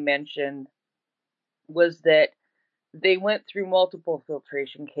that they mentioned was that they went through multiple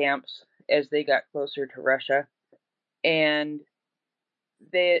filtration camps as they got closer to Russia, and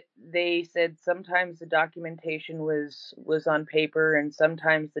they said sometimes the documentation was on paper, and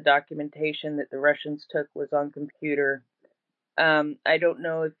sometimes the documentation that the Russians took was on computer. I don't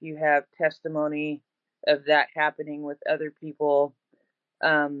know if you have testimony of that happening with other people,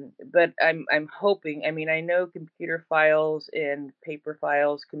 but I'm hoping. I mean, I know computer files and paper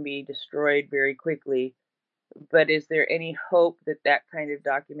files can be destroyed very quickly, but is there any hope that that kind of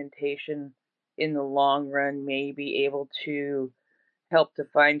documentation in the long run may be able to help to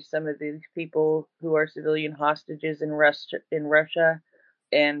find some of these people who are civilian hostages in Russia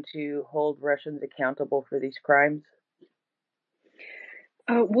and to hold Russians accountable for these crimes?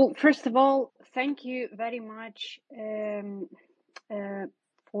 Well, first of all, thank you very much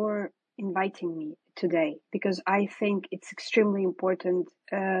for inviting me today, because I think it's extremely important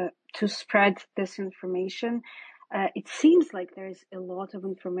to spread this information. It seems like there is a lot of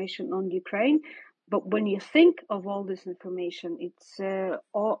information on Ukraine, but when you think of all this information, it's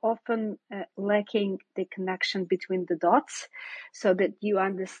often lacking the connection between the dots, so that you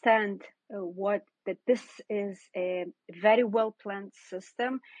understand that this is a very well planned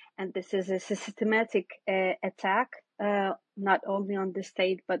system, and this is a systematic attack, not only on the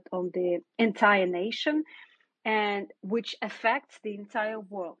state but on the entire nation, and which affects the entire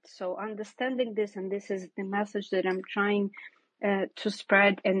world. So understanding this, and this is the message that I'm trying to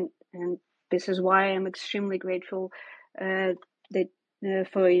spread, and this is why I'm extremely grateful that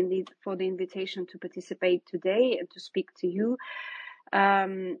for the invitation to participate today and to speak to you.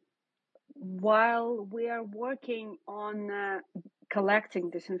 While we are working on collecting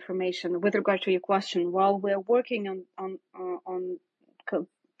this information. With regard to your question, while we're working on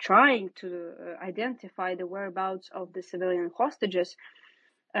trying to identify the whereabouts of the civilian hostages,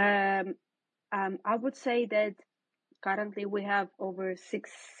 I would say that currently we have over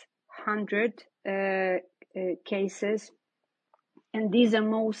 600 cases, and these are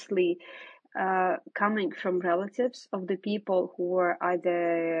mostly coming from relatives of the people who were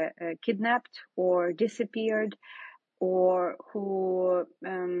either kidnapped or disappeared, or who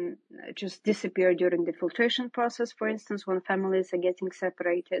just disappear during the filtration process, for instance, when families are getting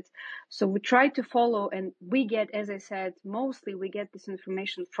separated. So we try to follow, and we get, as I said, mostly we get this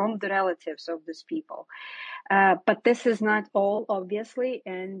information from the relatives of these people. But this is not all, obviously,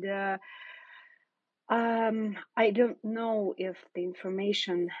 and I don't know if the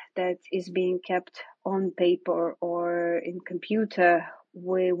information that is being kept on paper or in computer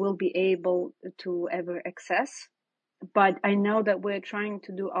we will be able to ever access. But I know that we're trying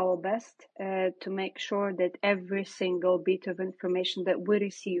to do our best to make sure that every single bit of information that we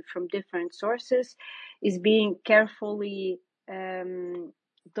receive from different sources is being carefully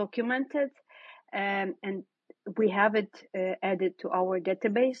documented, and we have it added to our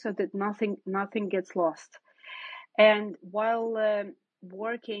database so that nothing gets lost. And while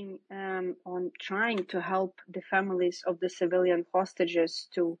working on trying to help the families of the civilian hostages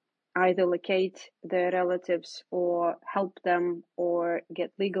to either locate their relatives or help them or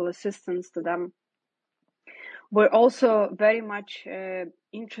get legal assistance to them, we're also very much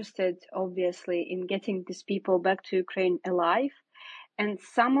interested, obviously, in getting these people back to Ukraine alive. And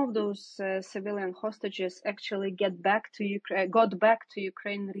some of those civilian hostages actually got back to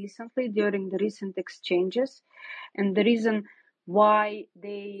Ukraine recently during the recent exchanges. And the reason why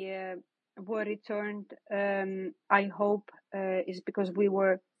they were returned, I hope, is because we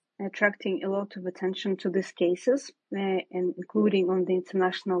were attracting a lot of attention to these cases, and including on the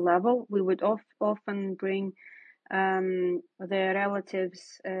international level. We would often bring their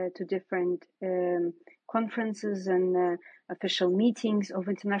relatives to different conferences and official meetings of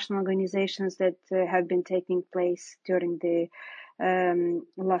international organizations that have been taking place during the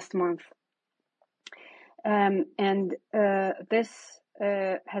last month. And this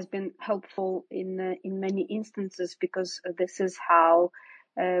has been helpful in many instances, because this is how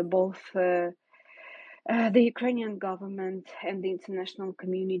both the Ukrainian government and the international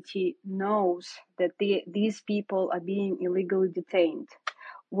community knows that these people are being illegally detained.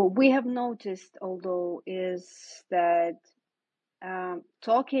 What we have noticed, although, is that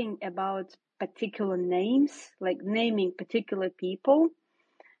talking about particular names, like naming particular people,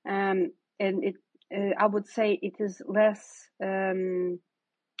 and it, I would say it is less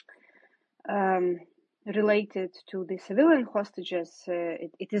related to the civilian hostages.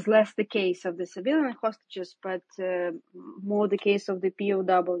 It is less the case of the civilian hostages, but more the case of the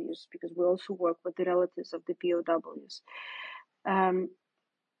POWs, because we also work with the relatives of the POWs.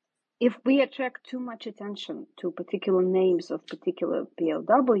 If we attract too much attention to particular names of particular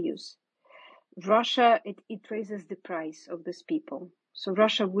POWs, Russia, it raises the price of these people. So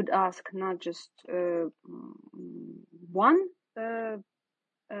Russia would ask not just one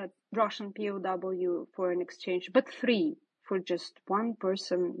Russian POW for an exchange, but 3 for just one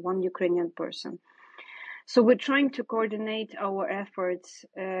person, one Ukrainian person. So we're trying to coordinate our efforts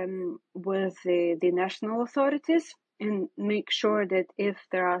with the national authorities and make sure that if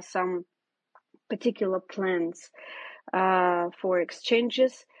there are some particular plans for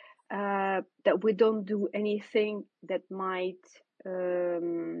exchanges, that we don't do anything that might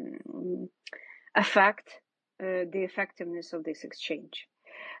affect the effectiveness of this exchange.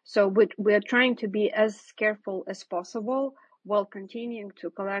 So we're trying to be as careful as possible while continuing to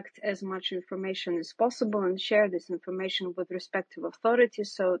collect as much information as possible and share this information with respective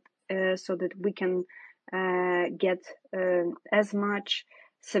authorities, so that we can get as much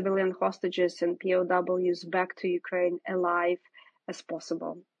civilian hostages and POWs back to Ukraine alive as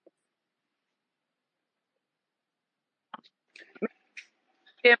possible.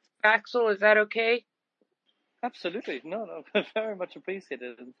 Tim, Axel, is that okay? Absolutely. No, very much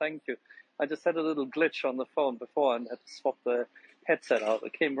appreciated, and thank you. I just had a little glitch on the phone before and had to swap the headset out.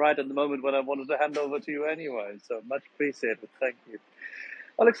 It came right at the moment when I wanted to hand over to you anyway, so much appreciated. Thank you.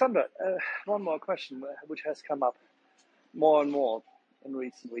 Oleksandra, one more question which has come up more and more in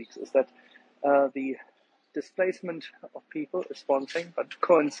recent weeks is that the displacement of people is one thing, but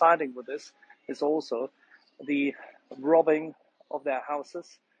coinciding with this is also the robbing of their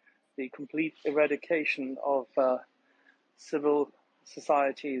houses, the complete eradication of civil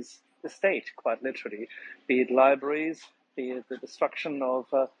society's estate, quite literally, be it libraries, be it the destruction of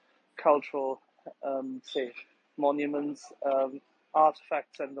cultural, monuments,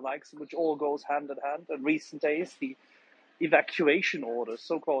 artifacts and the likes, which all goes hand in hand. In recent days, the evacuation orders,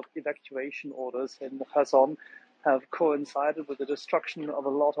 so-called evacuation orders in Kherson, have coincided with the destruction of a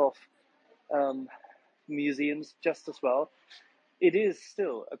lot of museums just as well. It is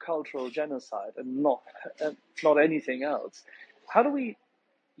still a cultural genocide and not anything else. How do we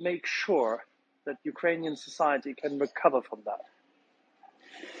make sure that Ukrainian society can recover from that?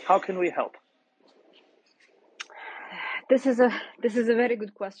 How can we help? This is a very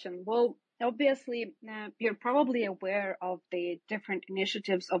good question. Well, obviously, you're probably aware of the different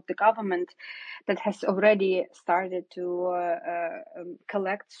initiatives of the government that has already started to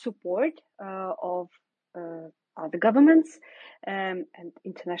collect support of other governments and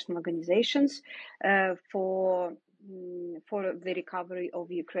international organizations for the recovery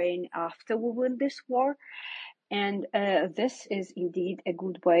of Ukraine after we win this war. And this is indeed a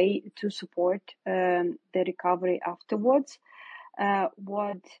good way to support the recovery afterwards.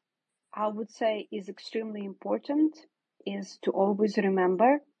 What I would say is extremely important is to always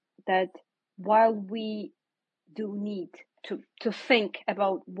remember that while we do need to think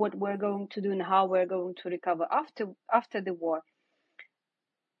about what we're going to do and how we're going to recover after the war,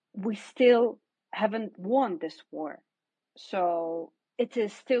 we still haven't won this war. So it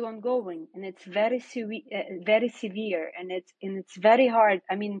is still ongoing, and it's very severe, and it's very hard.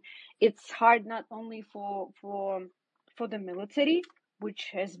 I mean, it's hard not only for the military, which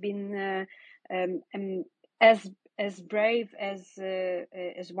has been as brave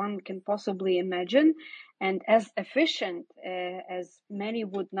as one can possibly imagine, and as efficient as many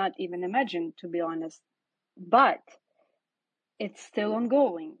would not even imagine, to be honest. But it's still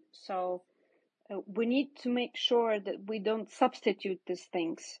ongoing, so we need to make sure that we don't substitute these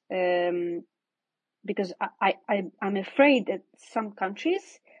things, because I'm afraid that some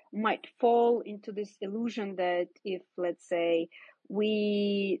countries might fall into this illusion that if, let's say,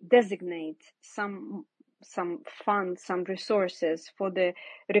 we designate some funds, some resources for the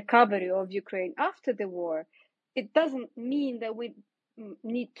recovery of Ukraine after the war, it doesn't mean that we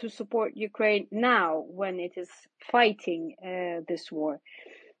need to support Ukraine now when it is fighting this war.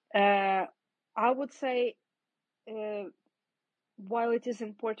 I would say, while it is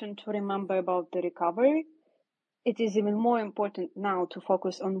important to remember about the recovery, it is even more important now to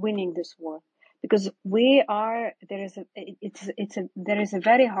focus on winning this war, because there is a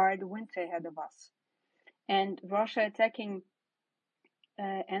very hard winter ahead of us, and Russia attacking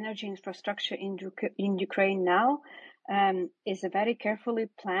energy infrastructure in Ukraine now is a very carefully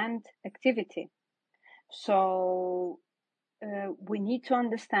planned activity. So we need to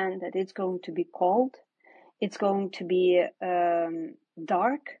understand that it's going to be cold, it's going to be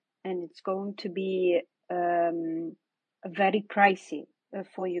dark, and it's going to be very pricey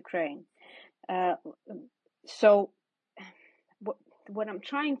for Ukraine. So what I'm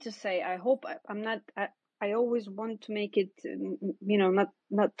trying to say, I hope I'm not. I always want to make it,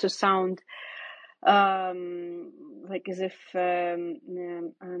 not to sound like as if I'm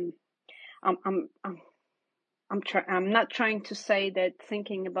not trying to say that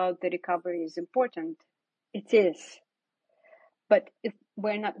thinking about the recovery is important. It is. But if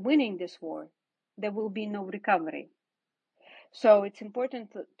we're not winning this war, there will be no recovery. So it's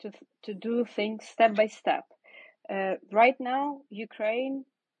important to do things step by step. Right now, Ukraine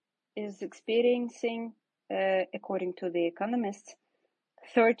is experiencing, according to the economists,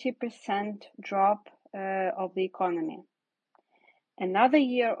 30% drop of the economy. Another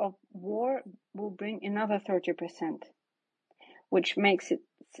year of war will bring another 30%, which makes it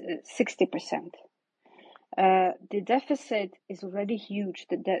 60%. The deficit is already huge,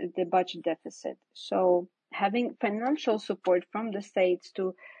 the budget deficit. So having financial support from the states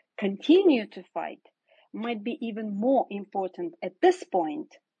to continue to fight might be even more important at this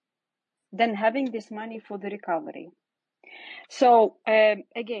point than having this money for the recovery. So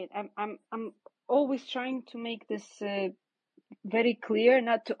again, I'm always trying to make this very clear,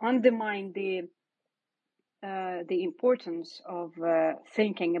 not to undermine the importance of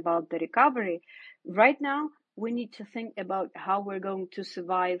thinking about the recovery. Right now, we need to think about how we're going to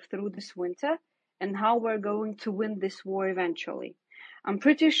survive through this winter and how we're going to win this war eventually. I'm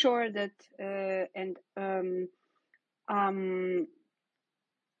pretty sure that,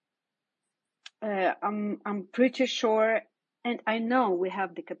 I'm pretty sure, and I know we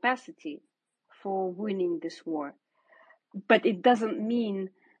have the capacity for winning this war, but it doesn't mean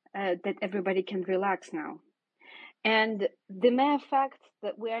that everybody can relax now. And the mere fact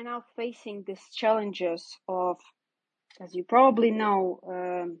that we are now facing these challenges of, as you probably know,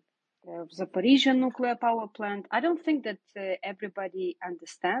 Zaporizhzhia nuclear power plant, I don't think that everybody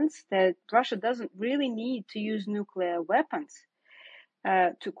understands that Russia doesn't really need to use nuclear weapons.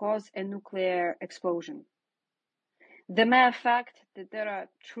 to cause a nuclear explosion. The mere fact that there are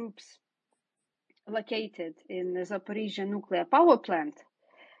troops located in the Zaporizhzhia nuclear power plant,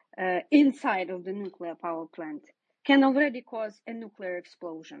 inside of the nuclear power plant, can already cause a nuclear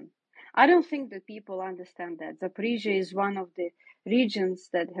explosion. I don't think that people understand that. Zaporizhzhia is one of the regions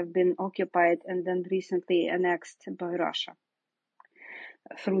that have been occupied and then recently annexed by Russia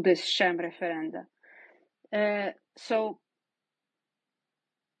through this sham referenda. So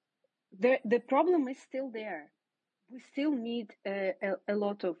the problem is still there. We still need a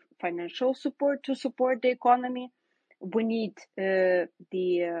lot of financial support to support the economy. We need we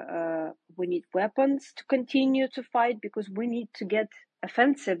need weapons to continue to fight, because we need to get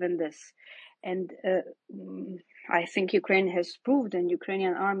offensive in this. And I think Ukraine has proved, and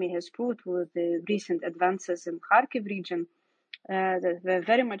Ukrainian army has proved with the recent advances in Kharkiv region, that they're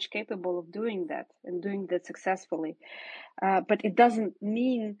very much capable of doing that and doing that successfully. But it doesn't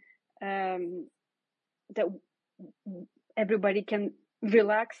mean that everybody can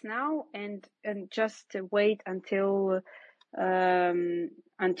relax now and just wait until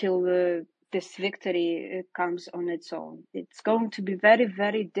this victory comes on its own. It's going to be very,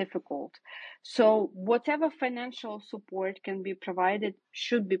 very difficult. So whatever financial support can be provided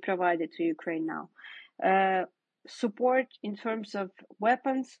should be provided to Ukraine now. Support in terms of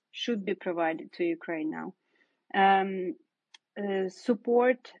weapons should be provided to Ukraine now.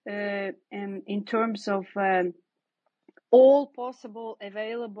 Support in terms of all possible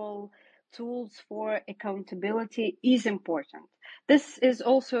available tools for accountability is important. This is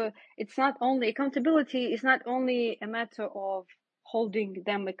also, it's not only accountability, is not only a matter of holding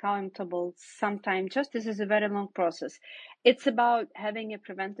them accountable. Sometimes justice is a very long process. It's about having a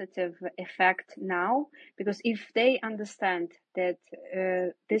preventative effect now, because if they understand that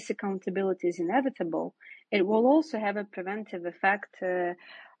this accountability is inevitable, it will also have a preventive effect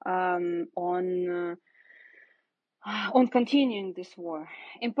on continuing this war.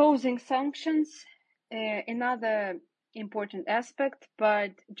 Imposing sanctions, another important aspect,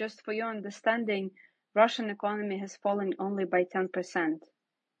 but just for your understanding, Russian economy has fallen only by 10%.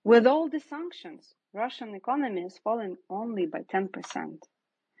 With all the sanctions, Russian economy has fallen only by 10%.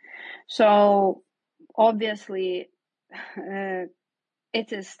 So obviously,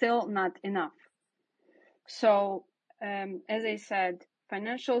 it is still not enough. So, as I said,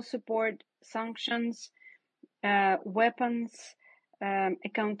 financial support, sanctions, weapons,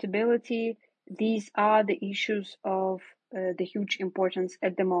 accountability, these are the issues of the huge importance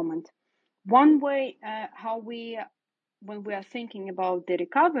at the moment. One way when we are thinking about the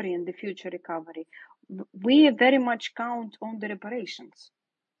recovery and the future recovery, we very much count on the reparations.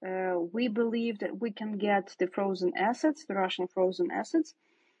 We believe that we can get the frozen assets, the Russian frozen assets,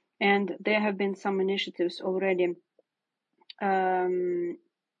 and there have been some initiatives already by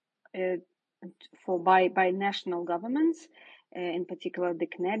national governments, in particular the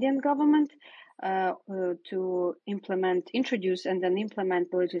Canadian government, to introduce and then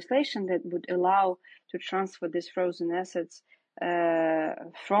implement legislation that would allow to transfer these frozen assets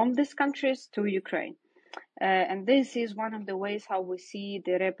from these countries to Ukraine. And this is one of the ways how we see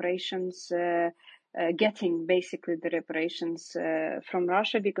the reparations, getting basically the reparations from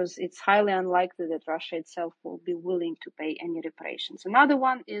Russia, because it's highly unlikely that Russia itself will be willing to pay any reparations. Another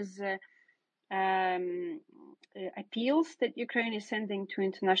one is appeals that Ukraine is sending to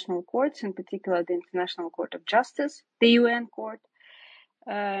international courts, in particular the International Court of Justice, the UN court.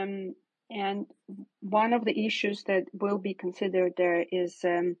 And one of the issues that will be considered there is,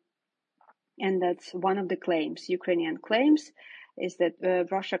 and that's one of the claims, Ukrainian claims, is that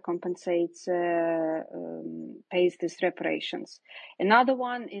Russia compensates, pays these reparations. Another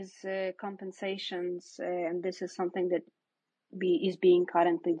one is compensations, and this is something that is being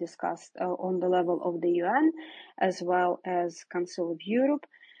currently discussed on the level of the UN as well as Council of Europe,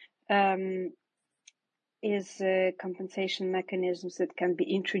 is compensation mechanisms that can be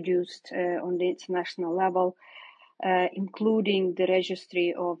introduced on the international level, including the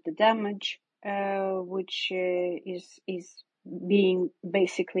registry of the damage, which is being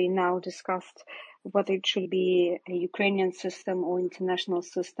basically now discussed, whether it should be a Ukrainian system or international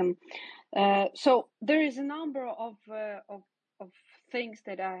system. So there is a number of things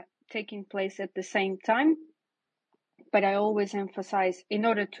that are taking place at the same time, but I always emphasize, in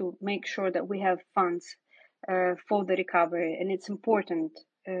order to make sure that we have funds for the recovery, and it's important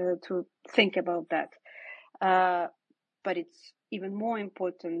to think about that. But it's even more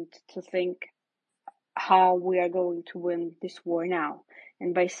important to think how we are going to win this war now.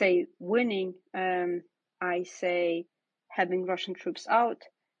 And by say winning, I say having Russian troops out,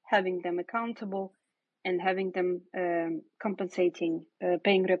 having them accountable, and having them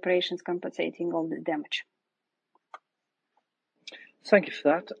paying reparations, compensating all the damage. Thank you for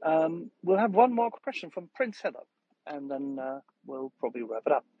that. We'll have one more question from Prince Heather, and then we'll probably wrap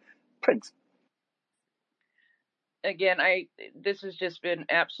it up. Prince. Again, this has just been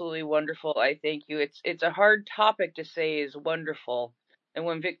absolutely wonderful. I thank you. It's a hard topic to say is wonderful. And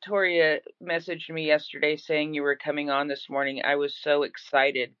when Victoria messaged me yesterday saying you were coming on this morning, I was so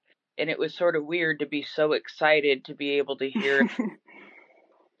excited. And it was sort of weird to be so excited to be able to hear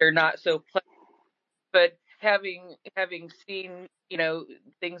they're not so pleasant. But having seen,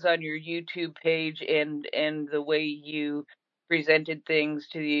 things on your YouTube page and the way you presented things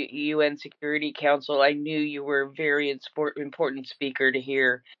to the UN Security Council, I knew you were a very important speaker to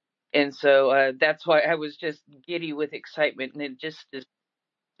hear. And so that's why I was just giddy with excitement. And it just is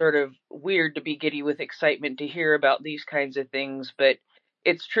sort of weird to be giddy with excitement to hear about these kinds of things. But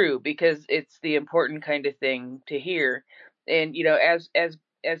it's true, because it's the important kind of thing to hear. And,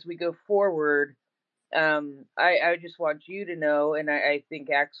 as we go forward, I just want you to know, and I think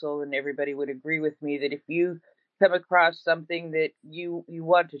Axel and everybody would agree with me, that if you come across something that you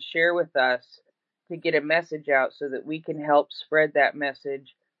want to share with us to get a message out so that we can help spread that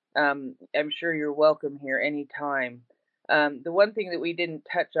message, I'm sure you're welcome here anytime. The one thing that we didn't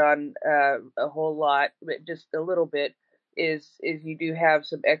touch on a whole lot, but just a little bit, is you do have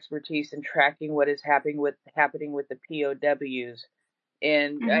some expertise in tracking what is happening with the POWs,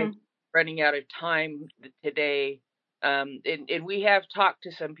 and I'm running out of time today. And we have talked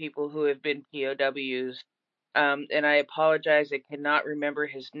to some people who have been POWs, and I apologize, I cannot remember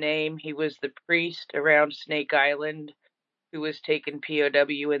his name. He was the priest around Snake Island who was taken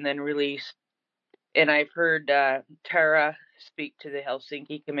POW and then released. And I've heard Tara speak to the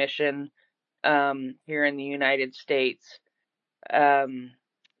Helsinki Commission here in the United States. The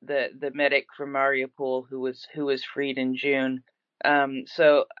medic from Mariupol who was freed in June.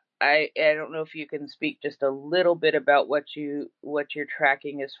 So I don't know if you can speak just a little bit about what you're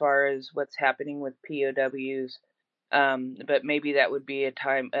tracking as far as what's happening with POWs. But maybe that would be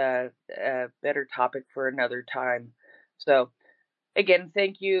a better topic for another time. So again,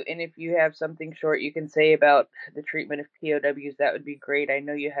 thank you. And if you have something short you can say about the treatment of POWs, that would be great. I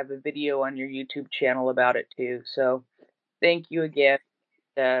know you have a video on your YouTube channel about it too. So thank you again.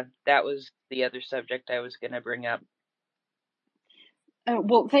 That was the other subject I was going to bring up.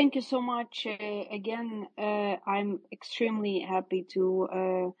 Well, thank you so much. Again, I'm extremely happy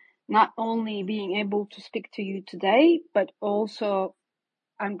to not only being able to speak to you today, but also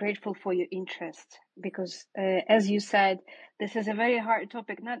I'm grateful for your interest, because as you said, this is a very hard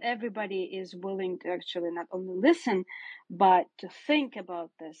topic. Not everybody is willing to actually not only listen, but to think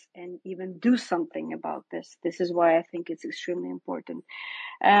about this and even do something about this. This is why I think it's extremely important.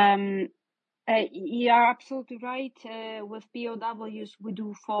 You are absolutely right. With POWs, we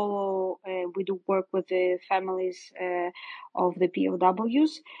do work with the families of the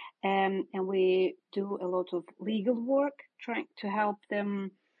POWs, and we do a lot of legal work trying to help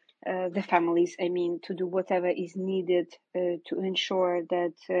them, the families, to do whatever is needed to ensure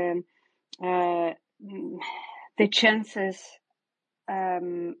that the chances,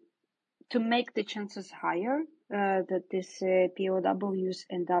 to make the chances higher that these POWs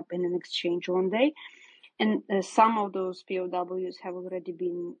end up in an exchange one day. And some of those POWs have already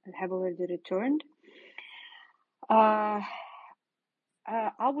returned. I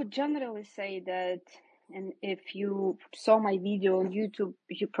would generally say that, and if you saw my video on YouTube,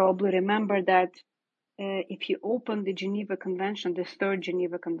 you probably remember that if you open the Geneva Convention, the third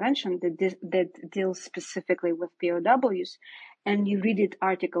Geneva Convention that deals specifically with POWs, and you read it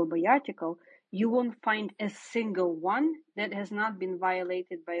article by article, you won't find a single one that has not been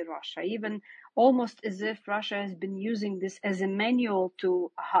violated by Russia, even almost as if Russia has been using this as a manual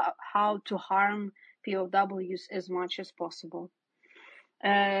to how to harm POWs as much as possible.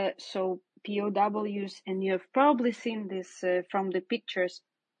 So POWs, and you have probably seen this from the pictures,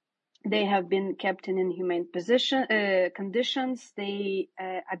 they have been kept in inhumane conditions. They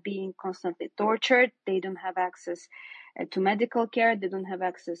are being constantly tortured. They don't have access to medical care. They don't have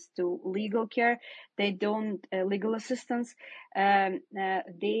access to legal care. They don't legal assistance.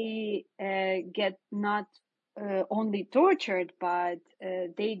 They get not only tortured, but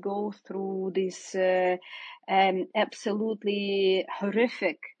they go through this absolutely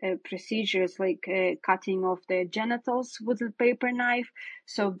horrific procedures, like cutting off their genitals with a paper knife.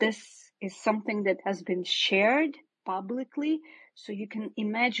 So this is something that has been shared publicly. So you can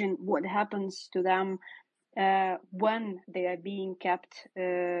imagine what happens to them when they are being kept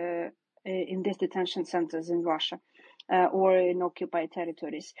in these detention centers in Russia or in occupied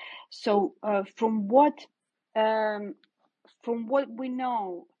territories. So from what we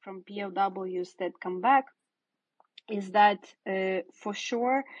know from POWs that come back is that for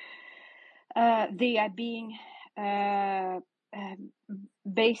sure they are being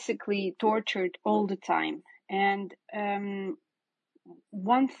basically tortured all the time. And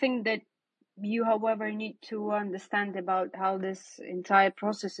one thing that you, however, need to understand about how this entire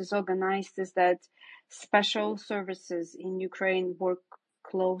process is organized is that special services in Ukraine work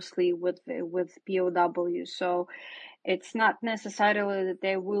closely with POWs. So it's not necessarily that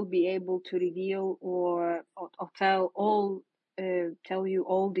they will be able to reveal or tell you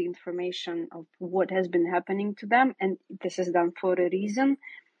all the information of what has been happening to them, and this is done for a reason,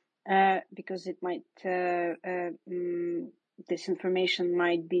 because it might this information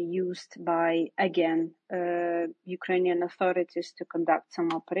might be used by, again, Ukrainian authorities to conduct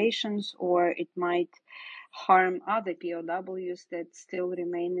some operations, or it might harm other POWs that still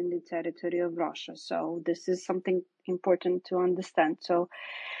remain in the territory of Russia. So this is something important to understand. So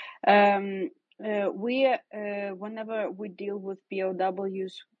whenever we deal with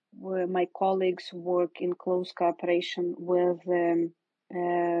POWs, my colleagues work in close cooperation with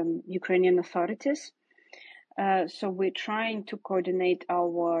Ukrainian authorities. So we're trying to coordinate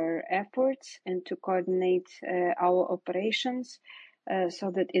our efforts and to coordinate our operations so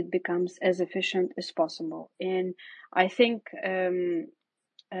that it becomes as efficient as possible. And I think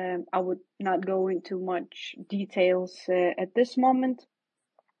I would not go into much details at this moment.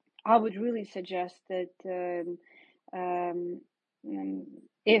 I would really suggest that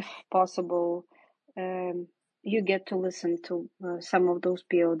if possible, you get to listen to some of those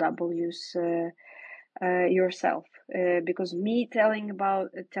POWs yourself, because me telling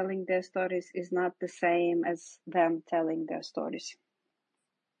their stories is not the same as them telling their stories.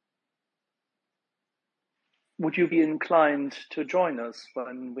 Would you be inclined to join us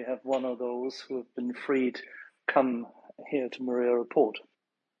when we have one of those who have been freed come here to Maria Report?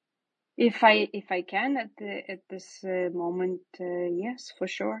 If I can at this moment, yes, for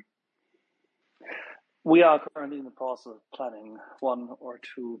sure. We are currently in the process of planning one or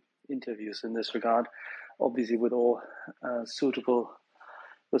two interviews in this regard, obviously with all suitable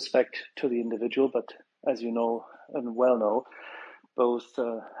respect to the individual. But as you know and well know, both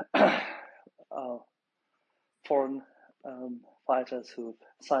foreign fighters who've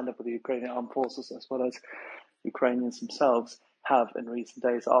signed up with the Ukrainian armed forces, as well as Ukrainians themselves, have in recent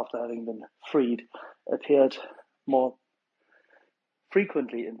days, after having been freed, appeared more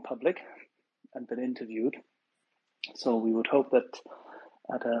frequently in public and been interviewed. So we would hope that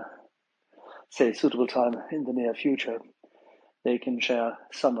at a suitable time in the near future, they can share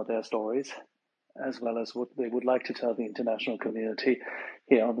some of their stories, as well as what they would like to tell the international community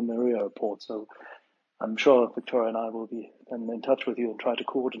here on the Maria Report. So I'm sure Victoria and I will be then in touch with you and try to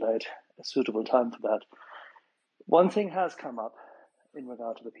coordinate a suitable time for that. One thing has come up in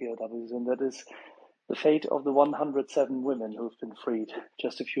regard to the POWs, and that is the fate of the 107 women who've been freed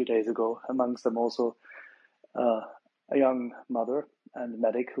just a few days ago, amongst them also a young mother and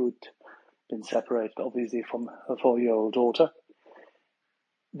medic who'd been separated, obviously, from her 4-year-old daughter.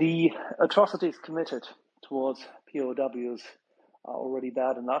 The atrocities committed towards POWs are already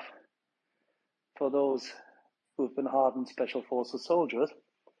bad enough for those who've been hardened special forces soldiers,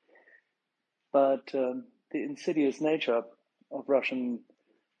 but the insidious nature of Russian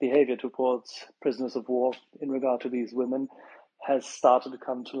behavior towards prisoners of war in regard to these women has started to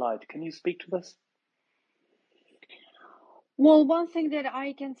come to light. Can you speak to this? Well, one thing that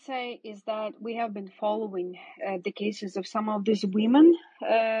I can say is that we have been following the cases of some of these women,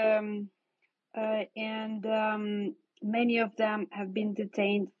 and many of them have been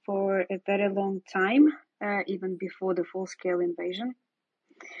detained for a very long time, even before the full-scale invasion.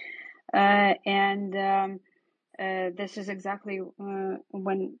 This is exactly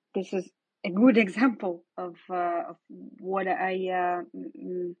when this is a good example of what I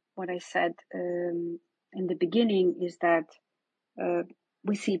said in the beginning, is that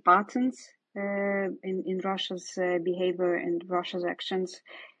we see patterns in Russia's behavior and Russia's actions.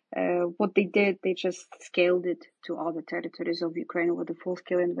 What they did, they just scaled it to other territories of Ukraine with the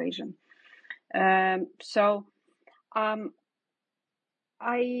full-scale invasion. I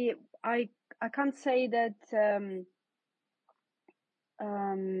can't say that.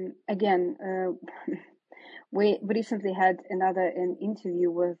 Again, we recently had an interview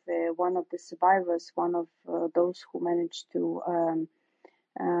with one of the survivors, one of those who managed to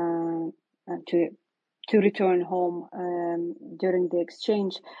return home during the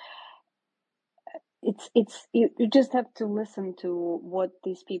exchange. you just have to listen to what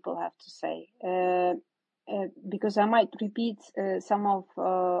these people have to say, because I might repeat some of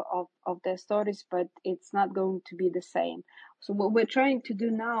their stories, but it's not going to be the same. So what we're trying to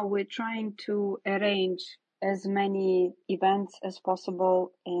do now, we're trying to arrange as many events as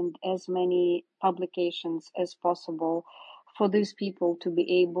possible and as many publications as possible for these people to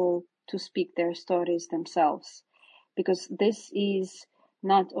be able to speak their stories themselves, because this is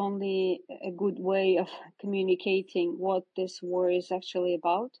not only a good way of communicating what this war is actually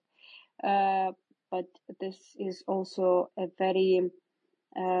about, but this is also a very,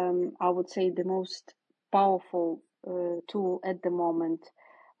 I would say, the most powerful tool at the moment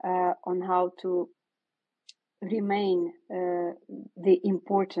on how to remain the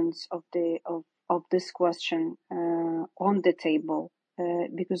importance of this question on the table.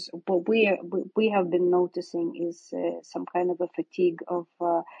 Because what we have been noticing is some kind of a fatigue of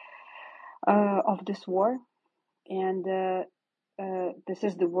this war, and this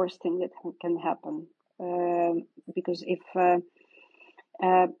is the worst thing that can happen. Because if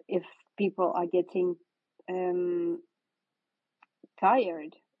people are getting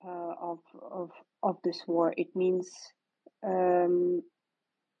tired of this war, it means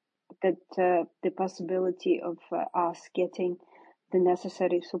that the possibility of us getting the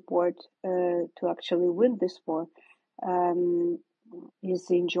necessary support to actually win this war is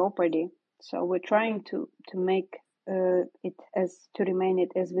in jeopardy. So we're trying to make to remain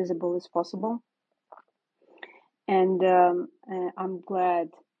it as visible as possible. And I'm glad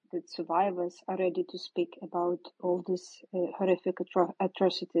that survivors are ready to speak about all these horrific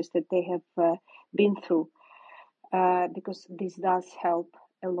atrocities that they have been through, because this does help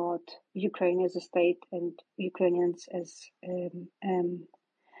a lot Ukraine as a state and Ukrainians as a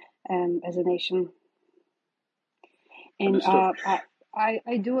nation. And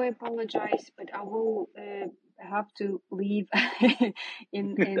I do apologize, but I will have to leave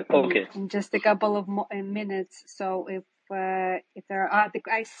in just a couple of minutes. So if there are,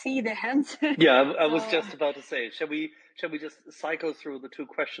 I see the hands. Yeah, I was just about to say, shall we just cycle through the two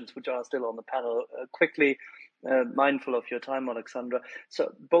questions which are still on the panel quickly, mindful of your time, Oleksandra.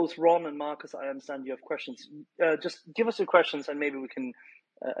 So both Ron and Marcus, I understand you have questions. Just give us your questions and maybe we can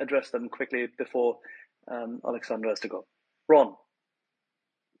address them quickly before Oleksandra has to go. Ron.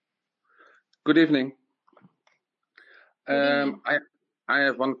 Good evening. I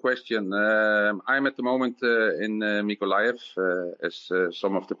have one question. I'm at the moment in Mykolaiv, as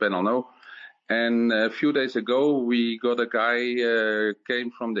some of the panel know. And a few days ago, we got a guy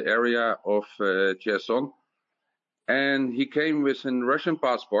came from the area of Cherson, and he came with a Russian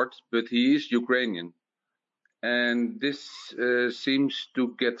passport, but he is Ukrainian. And this seems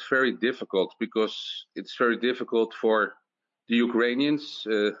to get very difficult, because it's very difficult for the Ukrainians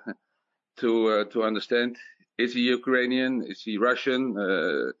to understand. Is he Ukrainian? Is he Russian?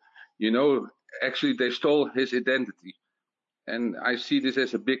 Actually they stole his identity. And I see this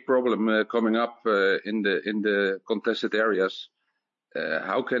as a big problem coming up in the contested areas.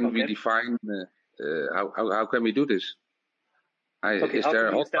 How can we define, how can we do this? Is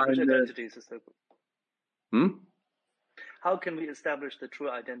there how can we establish identities? How can we establish the true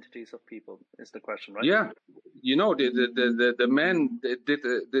identities of people is the question, right? Yeah. The man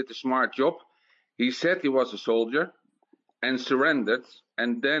did a smart job. He said he was a soldier and surrendered.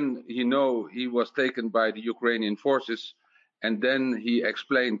 And then, he was taken by the Ukrainian forces. And then he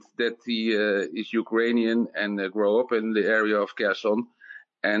explained that he is Ukrainian and grew up in the area of Kherson.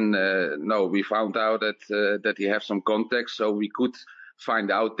 And we found out that he has some contacts, so we could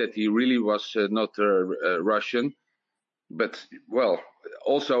find out that he really was not Russian. But,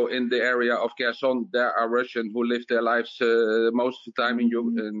 also in the area of Kherson, there are Russians who live their lives most of the time in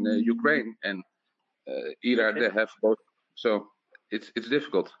Ukraine, and either they have both. So it's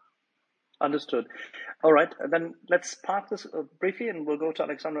difficult. Understood. All right, then let's park this briefly, and we'll go to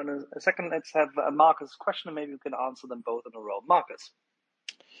Oleksandra in a second. Let's have Marcus' question, and maybe you can answer them both in a row. Marcus.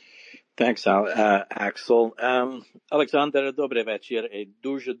 Thanks, Axel. Oleksandra, добрий вечір.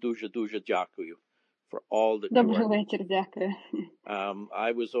 Дуже дякую for all that you are.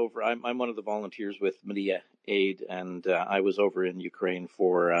 I'm one of the volunteers with Media Aid, and I was over in Ukraine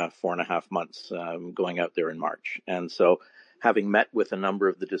for 4.5 months, going out there in March. And so having met with a number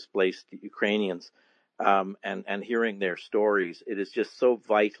of the displaced Ukrainians and hearing their stories, it is just so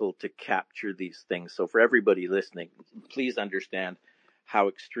vital to capture these things. So for everybody listening, please understand how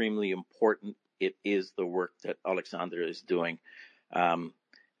extremely important it is, the work that Oleksandra is doing.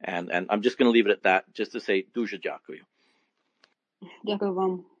 And I'm just going to leave it at that, just to say, дуже дякую. Дякую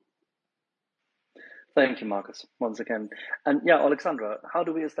вам. Thank you, Marcus, once again. And yeah, Oleksandra, how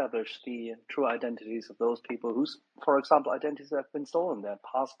do we establish the true identities of those people whose, for example, identities have been stolen, their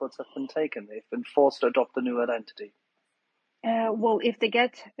passports have been taken, they've been forced to adopt a new identity? Well, if they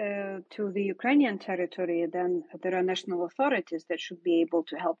get to the Ukrainian territory, then there are national authorities that should be able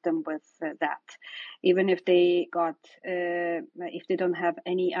to help them with that. Even if they if they don't have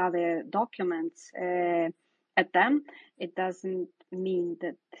any other documents at them, it doesn't mean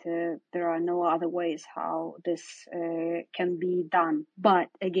that there are no other ways how this can be done. But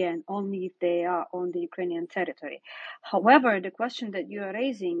again, only if they are on the Ukrainian territory. However, the question that you are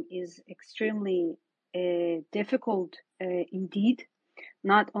raising is extremely difficult indeed,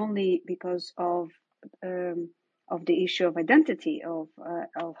 not only because of the issue of identity, of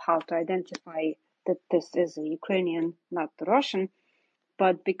how to identify that this is a Ukrainian, not Russian,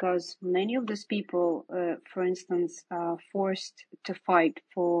 but because many of these people, for instance, are forced to fight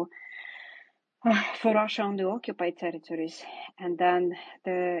for Russia on the occupied territories, and then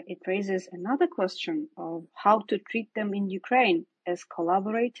it raises another question of how to treat them in Ukraine as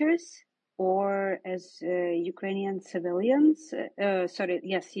collaborators or as Ukrainian civilians.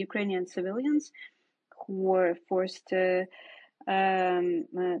 Ukrainian civilians who were forced to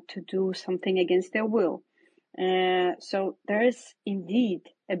do something against their will. So there is indeed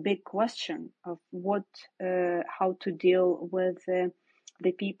a big question of how to deal with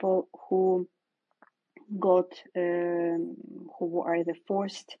the people who were either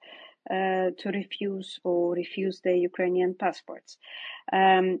forced to refuse their Ukrainian passports.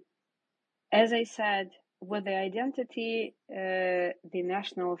 As I said, with the identity, the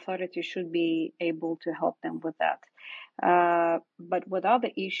national authority should be able to help them with that. But with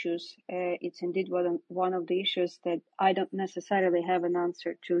other issues, it's indeed one of the issues that I don't necessarily have an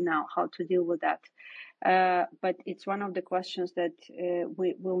answer to now, how to deal with that. But it's one of the questions that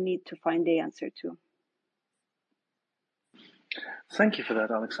we will need to find the answer to. Thank you for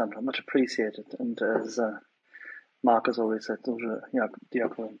that, Oleksandra. Much appreciated. And as Marcus always said,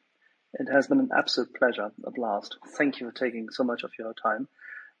 it has been an absolute pleasure at last. Thank you for taking so much of your time.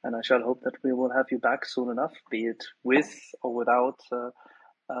 And I shall hope that we will have you back soon enough, be it with or without the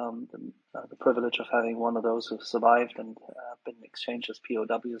privilege of having one of those who survived and been exchanged as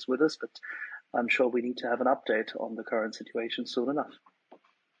POWs with us. But I'm sure we need to have an update on the current situation soon enough.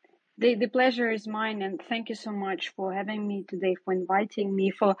 The pleasure is mine, and thank you so much for having me today, for inviting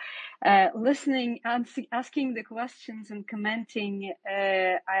me, for listening, asking the questions and commenting.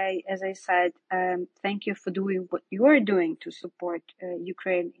 As I said, thank you for doing what you are doing to support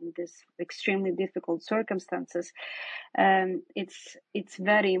Ukraine in this extremely difficult circumstances. It's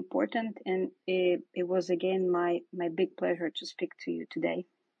very important, and it was again my big pleasure to speak to you today.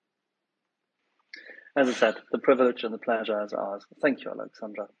 As I said, the privilege and the pleasure is ours. Thank you,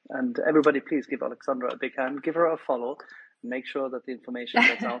 Oleksandra. And everybody, please give Oleksandra a big hand. Give her a follow. Make sure that the information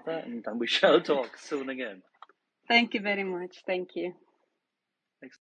gets out there, and we shall talk soon again. Thank you very much. Thank you.